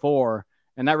NFL before.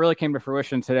 And that really came to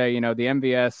fruition today. The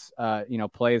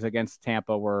MVS, plays against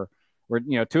Tampa were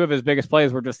 2 of his biggest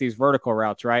plays were just these vertical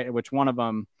routes, right? Which one of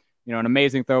them, an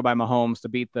amazing throw by Mahomes to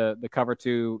beat the cover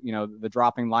 2, the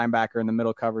dropping linebacker in the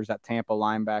middle coverage, that Tampa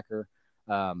linebacker,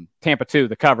 Tampa 2,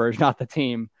 the coverage, not the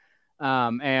team.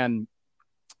 And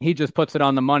he just puts it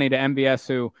on the money to MVS,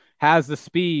 who has the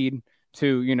speed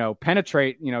to,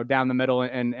 penetrate, down the middle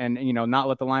and not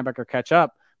let the linebacker catch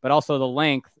up, but also the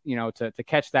length, to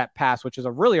catch that pass, which is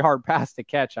a really hard pass to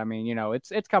catch. I mean,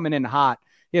 it's coming in hot.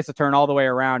 He has to turn all the way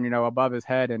around, above his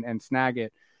head and snag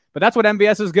it. But that's what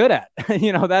MVS is good at.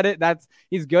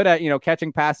 He's good at,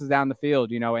 catching passes down the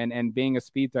field, and being a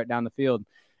speed threat down the field.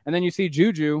 And then you see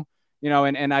Juju,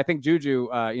 and I think Juju,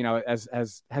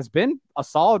 has been a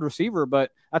solid receiver,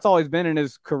 but that's all he's been in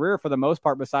his career for the most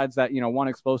part, besides that, one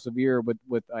explosive year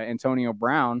with Antonio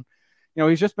Brown.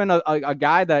 He's just been a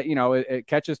guy that, it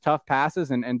catches tough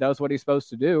passes and does what he's supposed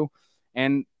to do.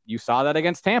 And you saw that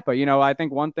against Tampa. I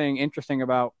think one thing interesting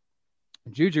about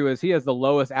Juju is he has the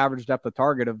lowest average depth of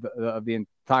target of the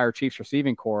entire Chiefs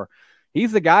receiving core.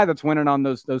 He's the guy that's winning on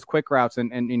those quick routes,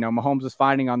 and Mahomes is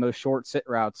finding on those short sit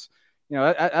routes.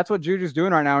 That's what Juju's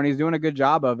doing right now, and he's doing a good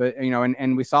job of it.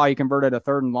 And we saw he converted a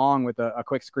 3rd and long with a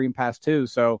quick screen pass too.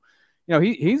 So,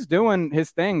 he's doing his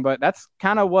thing, but that's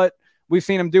kind of what we've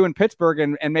seen him do in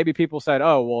Pittsburgh. And maybe people said,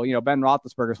 oh, well, Ben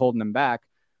Roethlisberger's holding him back.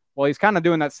 Well, he's kind of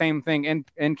doing that same thing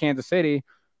in Kansas City.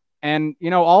 And,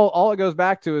 all it goes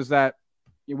back to is that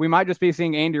we might just be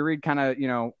seeing Andy Reid kind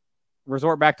of,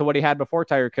 resort back to what he had before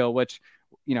Tyreek Hill, which,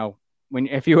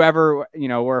 if you ever,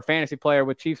 were a fantasy player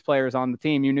with Chiefs players on the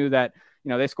team, you knew that,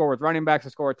 they score with running backs, they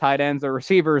score with tight ends. The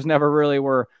receivers never really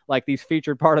were like these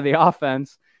featured part of the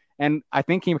offense. And I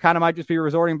think he kind of might just be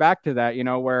resorting back to that,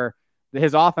 where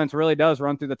his offense really does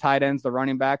run through the tight ends, the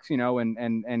running backs,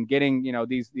 and getting,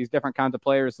 these different kinds of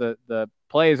players. The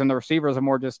plays and the receivers are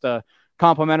more just a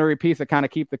complementary piece that kind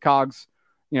of keep the cogs,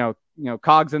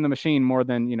 cogs in the machine more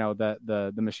than,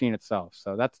 the machine itself.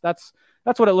 So that's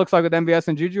what it looks like with MVS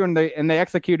and Juju, and they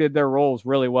executed their roles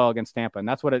really well against Tampa. And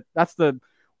that's the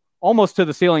almost to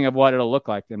the ceiling of what it'll look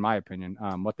like, in my opinion,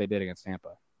 what they did against Tampa.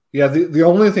 Yeah, the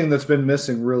only thing that's been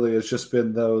missing really has just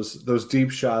been those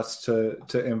deep shots to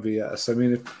MVS. I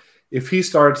mean, if he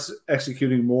starts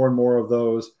executing more and more of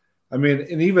those, I mean,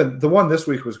 and even the one this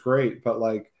week was great, but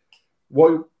like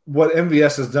what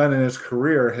MVS has done in his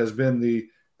career has been the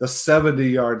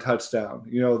 70-yard touchdown,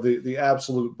 the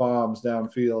absolute bombs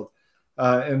downfield.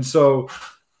 And so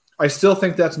I still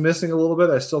think that's missing a little bit.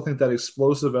 I still think that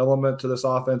explosive element to this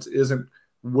offense isn't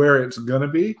where it's going to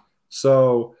be.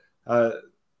 So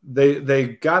they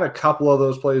got a couple of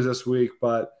those plays this week,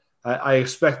 but I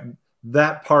expect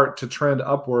that part to trend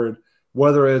upward,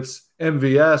 whether it's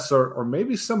MVS or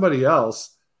maybe somebody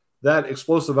else. That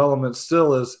explosive element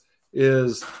still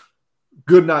is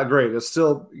good, not great. It's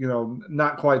still,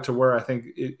 not quite to where I think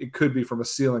it could be from a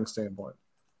ceiling standpoint.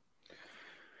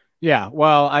 Yeah,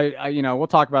 well, I we'll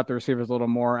talk about the receivers a little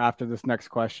more after this next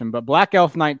question. But Black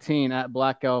Elf 19 at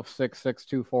Black Elf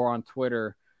 6624 on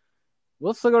Twitter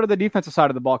We'll still go to the defensive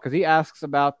side of the ball because he asks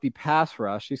about the pass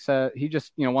rush. He said he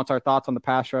just wants our thoughts on the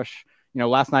pass rush.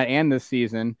 Last night and this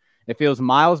season, it feels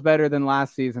miles better than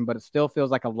last season, but it still feels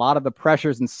like a lot of the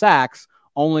pressures and sacks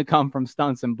only come from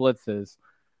stunts and blitzes.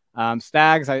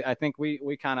 Spags, I think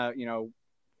we kind of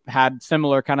had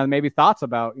similar kind of maybe thoughts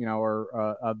about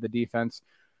of the defense.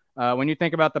 When you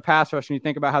think about the pass rush and you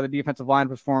think about how the defensive line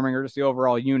is performing or just the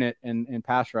overall unit in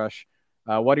pass rush,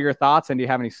 what are your thoughts, and do you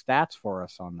have any stats for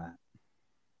us on that?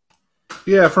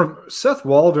 Yeah, from Seth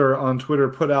Walder on Twitter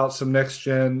put out some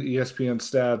next-gen ESPN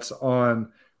stats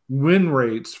on win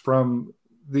rates from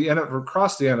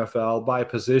across the NFL by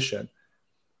position.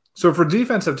 So for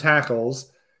defensive tackles,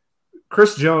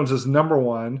 Chris Jones is number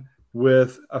one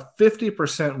with a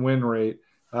 50% win rate.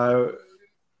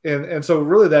 And so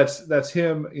really that's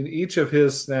him in each of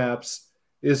his snaps.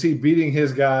 Is he beating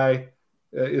his guy?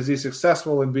 Is he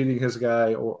successful in beating his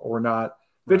guy or not?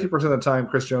 50% of the time,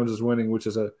 Chris Jones is winning, which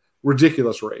is a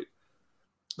ridiculous rate.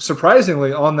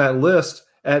 Surprisingly, on that list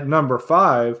at number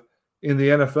 5 in the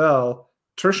NFL,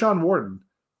 Tershawn Wharton,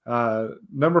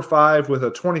 number 5 with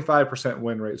a 25%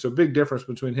 win rate. So big difference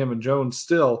between him and Jones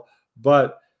still,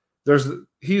 but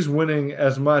he's winning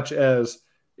as much as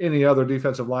any other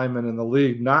defensive lineman in the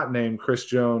league, not named Chris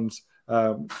Jones,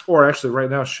 or actually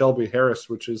right now Shelby Harris,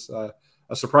 which is a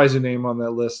surprising name on that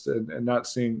list, and not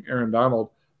seeing Aaron Donald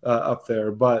up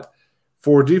there. But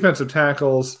for defensive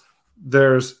tackles,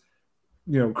 there's,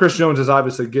 Chris Jones is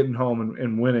obviously getting home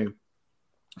and winning.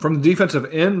 From the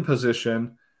defensive end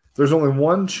position, there's only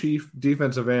one chief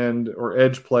defensive end or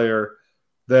edge player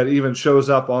that even shows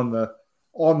up on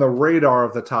the radar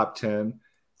of the top 10,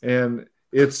 and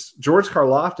it's George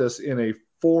Karlaftis in a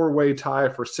 4-way tie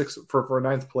for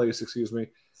ninth place,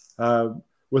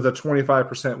 with a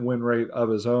 25% win rate of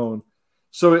his own.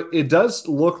 So it does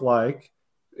look like,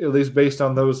 at least based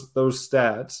on those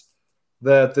stats,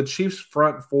 that the Chiefs'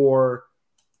 front four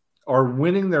are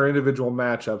winning their individual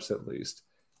matchups at least.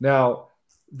 Now,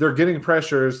 they're getting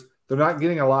pressures. They're not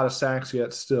getting a lot of sacks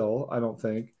yet still, I don't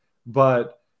think.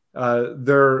 But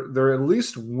they're at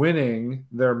least winning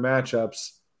their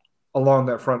matchups along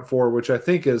that front four, which I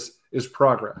think is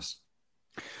progress.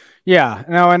 Yeah,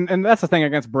 no, and that's the thing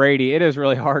against Brady. It is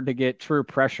really hard to get true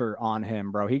pressure on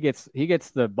him, bro. He gets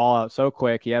the ball out so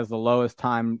quick. He has the lowest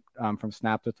time from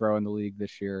snap to throw in the league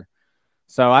this year.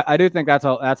 So I do think that's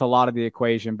a lot of the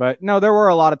equation. But no, there were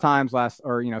a lot of times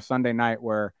Sunday night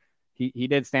where he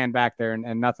did stand back there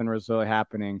and nothing was really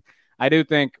happening. I do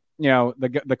think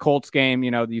the Colts game,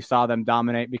 you saw them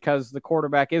dominate because the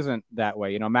quarterback isn't that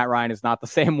way. Matt Ryan is not the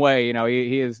same way.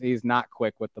 He's not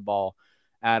quick with the ball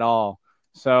at all.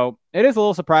 So it is a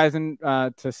little surprising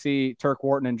to see Turk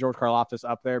Wharton and George Karlaftis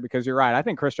up there, because you're right. I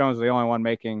think Chris Jones is the only one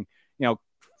making,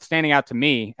 standing out to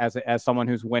me as someone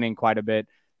who's winning quite a bit.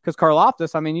 Because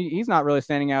Karlaftis, I mean, he's not really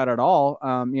standing out at all.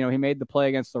 He made the play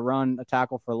against the run, a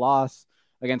tackle for loss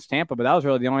against Tampa, but that was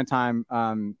really the only time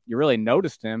you really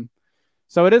noticed him.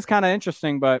 So it is kind of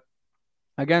interesting, but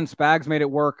again, Spags made it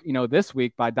work, this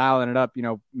week by dialing it up,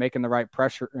 making the right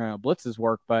pressure blitzes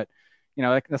work, but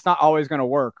that's not always going to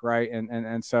work, right?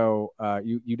 And so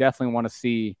you definitely want to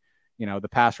see, the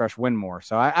pass rush win more.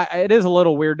 So it is a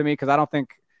little weird to me because I don't think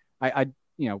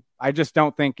I just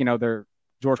don't think they're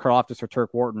George Karlaftis or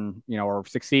Turk Wharton, are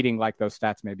succeeding like those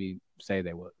stats maybe say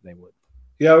they would.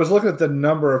 Yeah, I was looking at the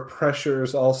number of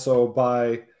pressures also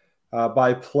by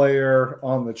player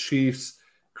on the Chiefs.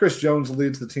 Chris Jones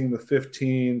leads the team with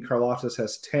 15. Karlaftis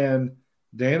has 10.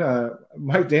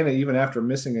 Mike Dana, even after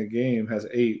missing a game, has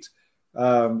 8.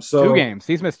 So 2 games.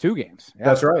 He's missed 2 games. Yeah.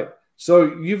 That's right.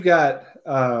 So you've got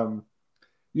a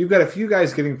few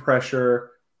guys getting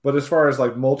pressure, but as far as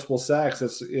like multiple sacks,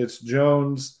 it's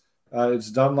Jones,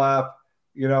 it's Dunlap,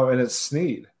 and it's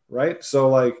Snead, right? So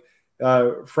like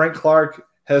Frank Clark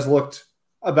has looked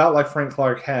about like Frank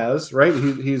Clark has, right?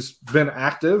 He's been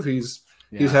active. He's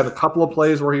had a couple of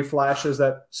plays where he flashes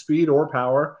that speed or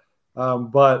power,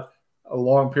 but a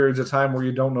long periods of time where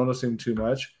you don't notice him too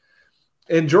much.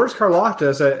 And George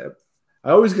Karlaftis, I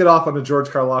always get off on the George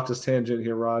Karlaftis tangent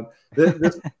here, Ron.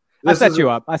 I set you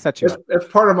up. It's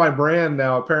part of my brand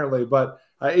now, apparently. But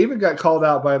I even got called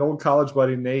out by an old college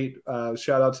buddy, Nate.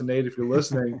 Shout out to Nate if you're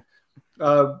listening.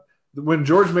 When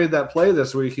George made that play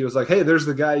this week, he was like, "Hey, there's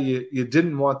the guy you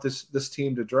didn't want this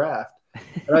team to draft."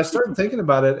 And I started thinking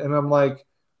about it, and I'm like,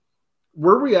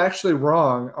 were we actually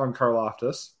wrong on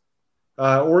Karlaftis?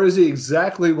 Or is he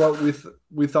exactly what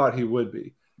we thought he would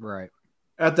be? Right.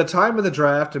 At the time of the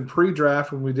draft and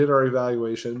pre-draft when we did our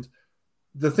evaluations,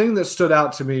 the thing that stood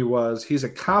out to me was he's a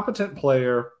competent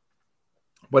player,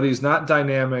 but he's not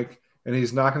dynamic, and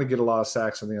he's not going to get a lot of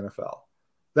sacks in the NFL.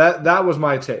 That was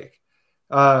my take.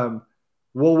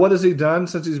 Well, what has he done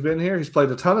since he's been here? He's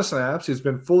played a ton of snaps. He's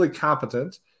been fully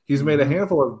competent. He's made a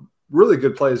handful of really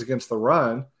good plays against the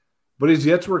run, but he's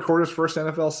yet to record his first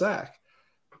NFL sack.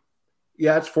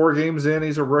 Yeah, it's 4 games in.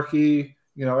 He's a rookie.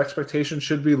 Expectations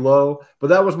should be low. But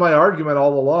that was my argument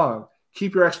all along.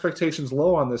 Keep your expectations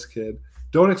low on this kid.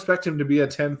 Don't expect him to be a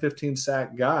 10, 15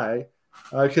 sack guy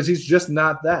because he's just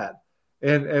not that.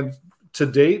 And to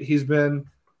date, he's been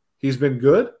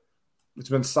good. It's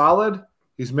been solid.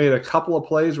 He's made a couple of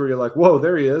plays where you're like, whoa,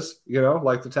 there he is,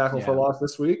 like the tackle for loss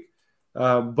this week.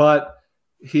 But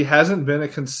he hasn't been a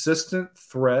consistent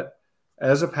threat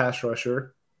as a pass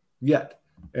rusher yet.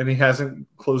 And he hasn't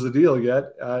closed the deal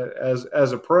yet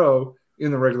as a pro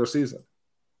in the regular season.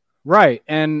 Right.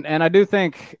 And I do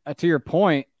think, to your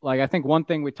point, I think one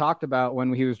thing we talked about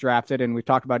when he was drafted, and we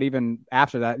talked about even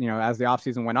after that, as the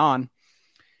offseason went on,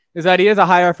 is that he is a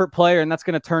high effort player, and that's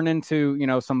going to turn into,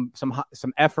 some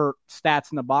effort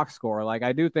stats in the box score.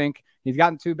 I do think he's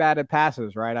gotten 2 batted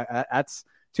passes, right? That's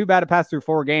 2 batted passes through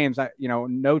 4 games.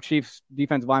 No Chiefs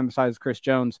defensive line besides Chris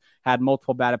Jones had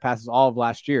multiple batted passes all of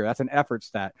last year. That's an effort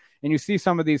stat. And you see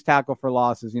some of these tackle for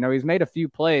losses. He's made a few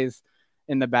plays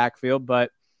in the backfield,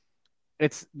 but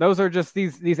those are just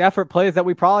these effort plays that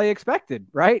we probably expected,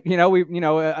 right?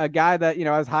 A guy that,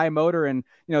 has high motor, and,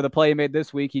 the play he made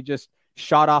this week, he just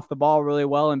shot off the ball really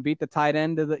well and beat the tight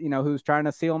end to the, who's trying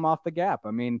to seal him off the gap.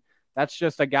 I mean, that's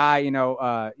just a guy,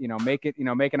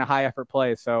 making a high effort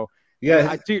play. So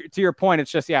yeah, to your point, it's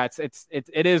just,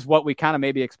 it is what we kind of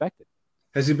maybe expected.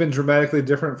 Has he been dramatically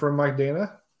different from Mike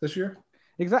Dana this year?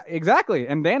 Exactly.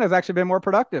 And Dana's actually been more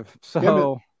productive.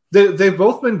 So they've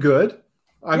both been good.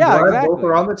 I'm glad both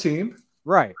are on the team.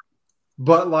 Right.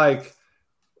 But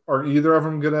are either of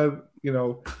them going to,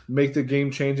 make the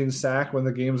game-changing sack when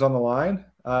the game's on the line?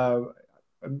 I'm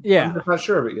just not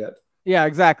sure of it yet. Yeah,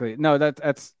 exactly. No,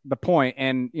 that's the point.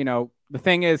 And, the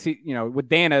thing is, he, with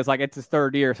Dana, is it's his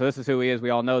 3rd year, so this is who he is.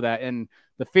 We all know that. And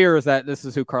the fear is that this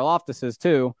is who Karlaftis is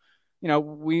too.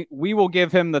 We will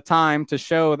give him the time to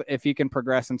show if he can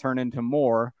progress and turn into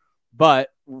more. But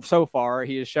so far,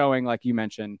 he is showing, like you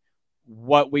mentioned,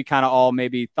 what we kind of all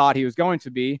maybe thought he was going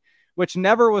to be, which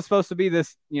never was supposed to be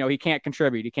this, he can't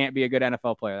contribute. He can't be a good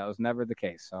NFL player. That was never the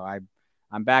case. So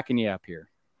I'm backing you up here.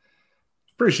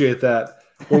 Appreciate that.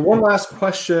 Well, one last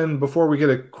question before we get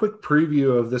a quick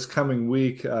preview of this coming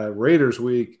week, Raiders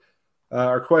week.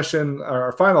 Our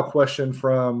final question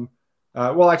from,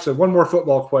 one more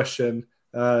football question,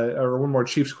 or one more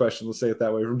Chiefs question, let's say it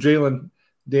that way, from Jalen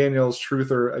Daniels,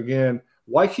 Truther again.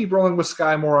 Why keep rolling with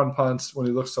Sky Moore on punts when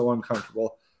he looks so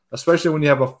uncomfortable, especially when you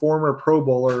have a former Pro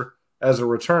Bowler as a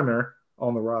returner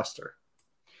on the roster?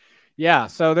 Yeah,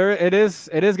 so it is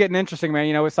getting interesting,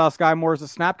 man. We saw Sky Moore's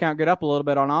snap count get up a little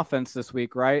bit on offense this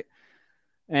week, right?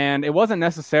 And it wasn't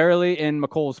necessarily in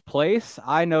McColl's place.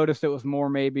 I noticed it was more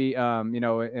maybe,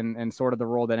 in sort of the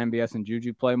role that MBS and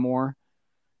Juju play more.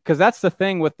 Because that's the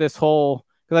thing with this whole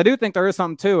 – because I do think there is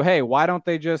something too. Hey, why doesn't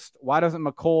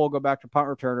McColl go back to punt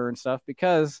returner and stuff?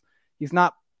 Because he's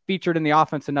not featured in the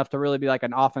offense enough to really be like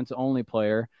an offense-only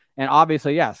player. And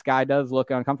obviously, Sky does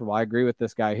look uncomfortable. I agree with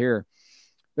this guy here.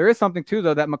 There is something too,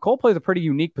 though, that McColl plays a pretty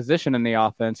unique position in the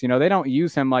offense. They don't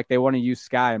use him like they want to use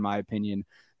Sky, in my opinion.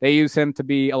 They use him to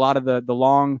be a lot of the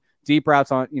long, deep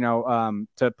routes on,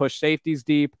 to push safeties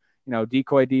deep,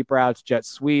 decoy deep routes, jet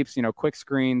sweeps, quick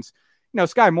screens.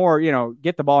 Sky Moore,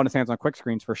 get the ball in his hands on quick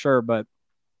screens for sure, but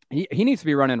he needs to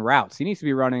be running routes. He needs to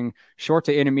be running short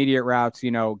to intermediate routes,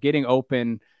 getting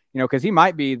open, because he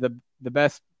might be the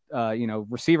best,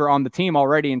 receiver on the team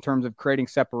already in terms of creating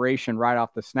separation right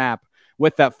off the snap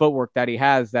with that footwork that he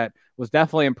has. That was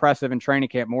definitely impressive in training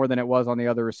camp more than it was on the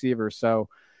other receivers. So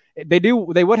they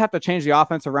would have to change the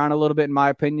offense around a little bit, in my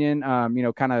opinion,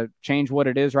 kind of change what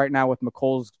it is right now with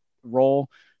McColl's role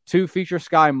to feature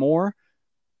Sky Moore.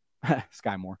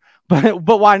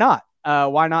 But why not?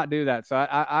 Why not do that? So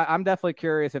I'm definitely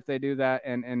curious if they do that,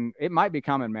 and it might be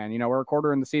coming, man. We're a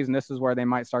quarter in the season. This is where they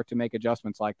might start to make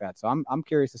adjustments like that. So I'm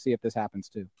curious to see if this happens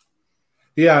too.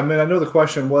 Yeah, I mean, I know the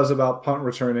question was about punt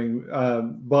returning,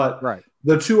 but right.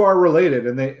 The two are related,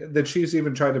 and the Chiefs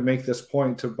even tried to make this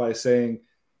point by saying,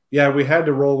 yeah, we had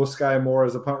to roll with Sky Moore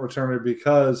as a punt returner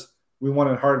because we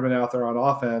wanted Hardman out there on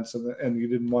offense, and you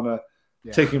didn't want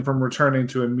to take him from returning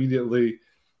to immediately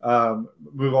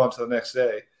move on to the next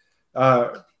day.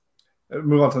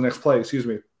 Move on to the next play, excuse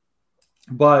me.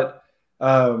 But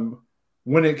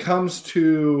when it comes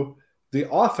to the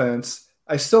offense,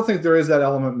 I still think there is that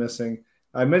element missing.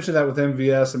 I mentioned that with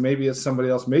MVS, and maybe it's somebody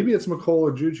else. Maybe it's McColl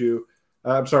or Juju.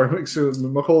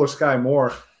 McColl or Sky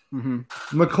Moore.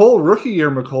 Mm-hmm. Rookie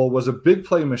year McColl was a big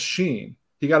play machine.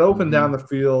 He got open down the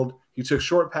field. He He took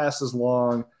short passes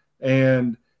long,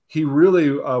 and he really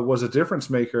was a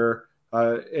difference maker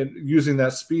in using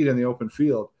that speed in the open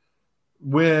field.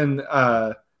 When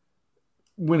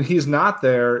he's not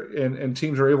there and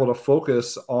teams are able to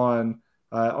focus on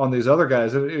these other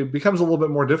guys, it becomes a little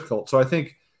bit more difficult. So I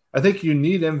think you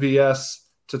need MVS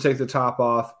to take the top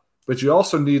off, but you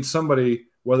also need somebody,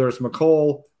 whether it's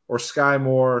McColl or Sky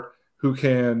Moore, who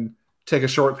can take a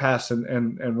short pass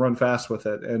and run fast with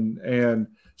it. And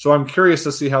so I'm curious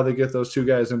to see how they get those two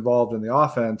guys involved in the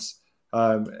offense,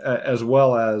 as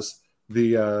well as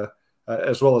the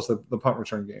punt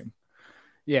return game.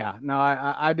 Yeah, no,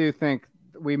 I do think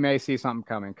we may see something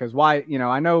coming, because I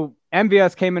know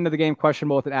MVS came into the game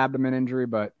questionable with an abdomen injury,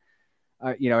 but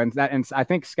and I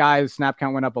think Sky's snap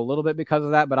count went up a little bit because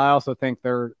of that, but I also think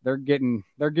they're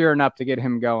gearing up to get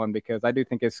him going, because I do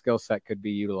think his skill set could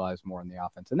be utilized more in the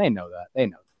offense, and they know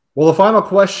that. Well, the final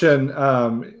question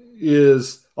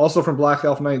is also from Black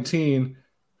Elf 19.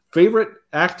 Favorite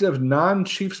active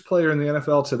non-Chiefs player in the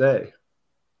NFL today?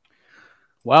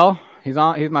 Well, he's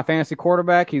my fantasy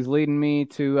quarterback. He's leading me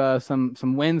to some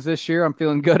wins this year. I'm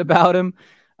feeling good about him.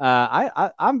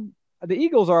 The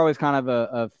Eagles are always kind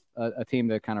of a team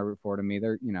that kind of root for to me.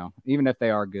 They're, even if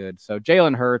they are good. So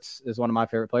Jalen Hurts is one of my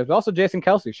favorite players, but also Jason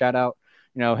Kelsey. Shout out,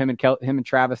 him and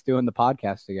Travis doing the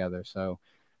podcast together. So,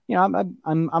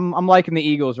 I'm liking the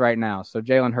Eagles right now. So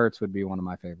Jalen Hurts would be one of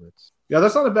my favorites. Yeah,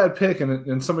 that's not a bad pick,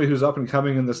 and somebody who's up and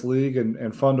coming in this league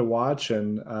and fun to watch,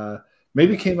 and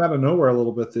maybe came out of nowhere a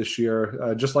little bit this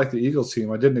year, just like the Eagles team.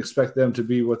 I didn't expect them to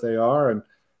be what they are,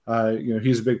 and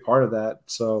he's a big part of that.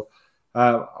 So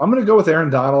I'm going to go with Aaron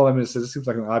Donald. I mean, it seems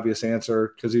like an obvious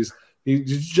answer because he's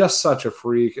just such a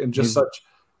freak and just such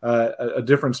a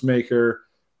difference maker.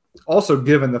 Also,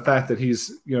 given the fact that he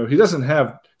doesn't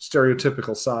have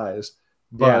stereotypical size,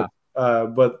 but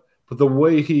the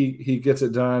way he gets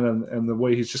it done and the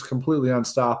way he's just completely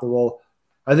unstoppable.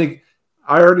 I think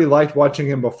I already liked watching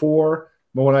him before,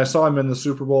 but when I saw him in the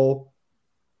Super Bowl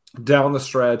down the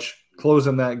stretch,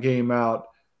 closing that game out,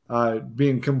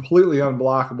 being completely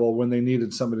unblockable when they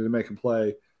needed somebody to make a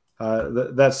play,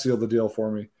 that sealed the deal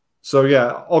for me. So,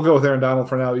 yeah, I'll go with Aaron Donald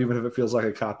for now, even if it feels like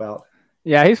a cop-out.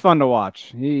 Yeah, he's fun to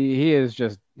watch.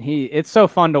 It's so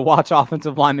fun to watch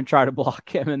offensive linemen try to block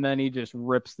him, and then he just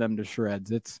rips them to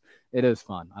shreds. It is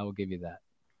fun. I will give you that.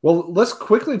 Well, let's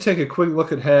quickly take a quick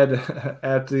look ahead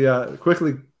at the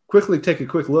quickly take a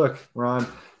quick look, Ron,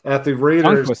 at the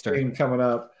Raiders game coming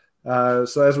up.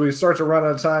 So as we start to run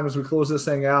out of time as we close this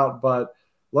thing out, but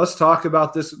let's talk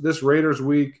about this Raiders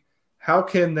week. How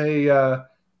can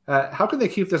they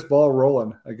keep this ball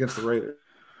rolling against the Raiders?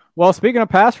 Well, speaking of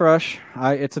pass rush,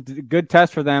 it's a good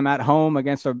test for them at home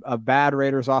against a bad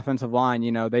Raiders offensive line.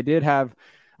 They did have.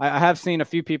 I have seen a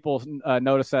few people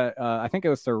notice that I think it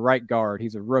was their right guard.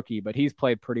 He's a rookie, but he's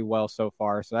played pretty well so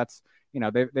far. So that's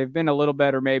they've been a little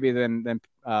better maybe than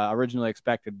originally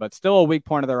expected, but still a weak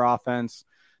point of their offense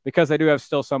because they do have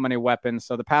still so many weapons.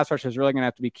 So the pass rush is really going to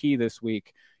have to be key this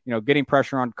week. Getting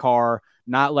pressure on Carr,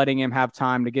 not letting him have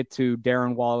time to get to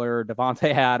Darren Waller,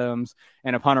 Devontae Adams,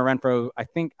 and if Hunter Renfrow.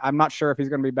 I'm not sure if he's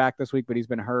going to be back this week, but he's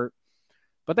been hurt.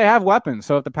 But they have weapons.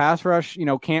 So if the pass rush,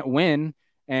 can't win,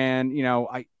 and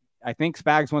I think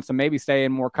Spags wants to maybe stay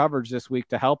in more coverage this week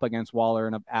to help against Waller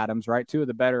and Adams, right? Two of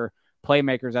the better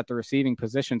playmakers at the receiving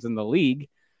positions in the league.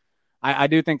 I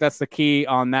do think that's the key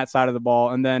on that side of the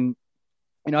ball. And then,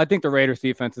 I think the Raiders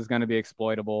defense is going to be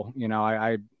exploitable.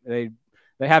 They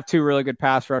have two really good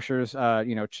pass rushers,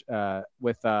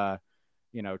 with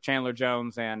Chandler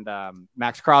Jones and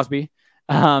Max Crosby.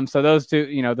 So those two,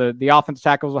 the offensive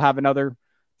tackles will have another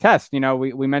test. We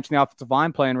mentioned the offensive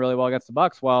line playing really well against the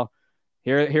Bucs. Well,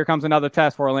 here comes another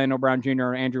test for Orlando Brown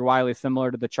Jr. and Andrew Wiley, similar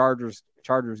to the Chargers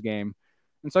game.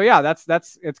 And so, yeah,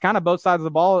 it's kind of both sides of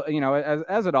the ball,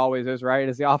 as it always is, right?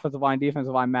 As the offensive line,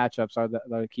 defensive line matchups are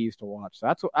the keys to watch.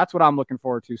 So that's what I'm looking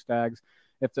forward to, Stags.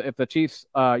 If the Chiefs,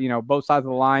 both sides of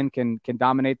the line can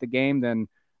dominate the game, then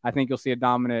I think you'll see a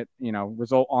dominant,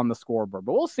 result on the scoreboard.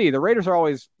 But we'll see. The Raiders are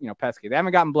always, pesky. They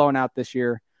haven't gotten blown out this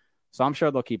year, so I'm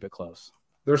sure they'll keep it close.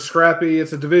 They're scrappy.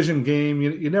 It's a division game.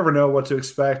 You never know what to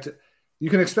expect. You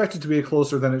can expect it to be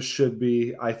closer than it should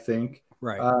be, I think.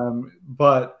 Right.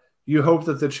 But you hope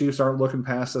that the Chiefs aren't looking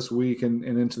past this week and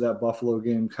into that Buffalo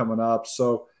game coming up.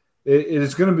 So it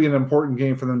is going to be an important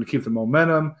game for them to keep the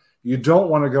momentum. You don't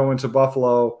want to go into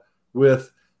Buffalo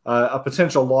with a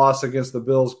potential loss against the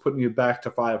Bills, putting you back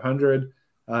to 500.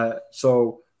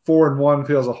 So 4-1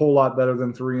 feels a whole lot better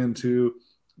than 3-2.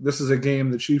 This is a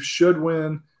game the Chiefs should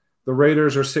win. The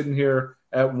Raiders are sitting here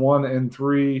at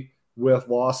 1-3 with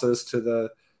losses to the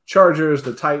Chargers,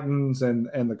 the Titans,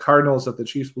 and the Cardinals that the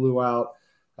Chiefs blew out.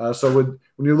 So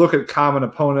when you look at common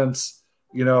opponents,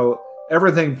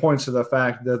 everything points to the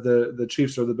fact that the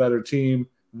Chiefs are the better team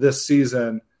this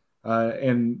season,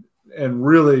 and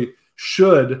really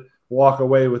should walk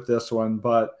away with this one.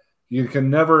 But you can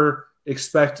never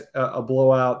expect a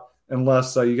blowout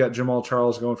unless you got Jamal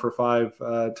Charles going for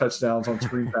 5 touchdowns on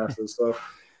screen passes. So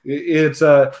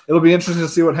it'll be interesting to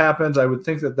see what happens. I would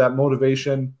think that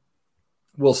motivation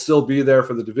will still be there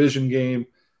for the division game,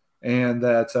 and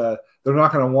that they're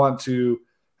not going to want to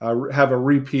have a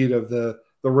repeat of the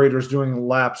Raiders doing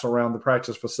laps around the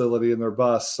practice facility in their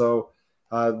bus. So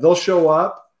they'll show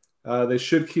up. They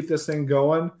should keep this thing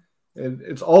going. And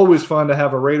it's always fun to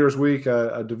have a Raiders week,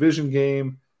 a division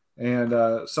game,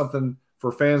 and something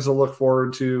for fans to look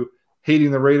forward to.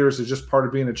 Hating the Raiders is just part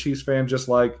of being a Chiefs fan, just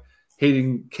like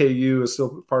hating KU is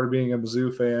still part of being a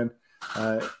Mizzou fan,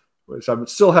 which I'm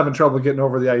still having trouble getting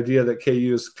over the idea that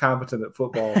KU is competent at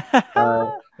football.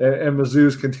 And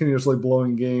Mizzou's continuously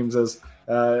blowing games as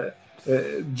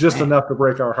just enough to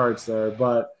break our hearts there.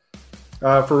 But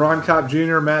for Ron Kopp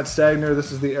Jr., Matt Stagner,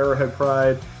 this is the Arrowhead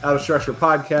Pride Out of Structure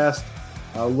podcast.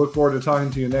 Look forward to talking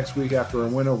to you next week after a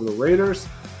win over the Raiders.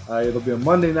 It'll be a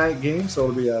Monday night game, so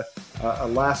it'll be a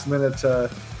last minute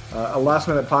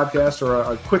podcast,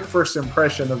 or a quick first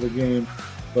impression of the game.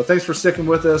 But thanks for sticking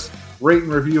with us. Rate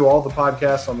and review all the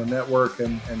podcasts on the network,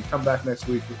 and come back next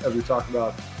week as we talk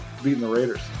about beating the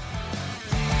Raiders.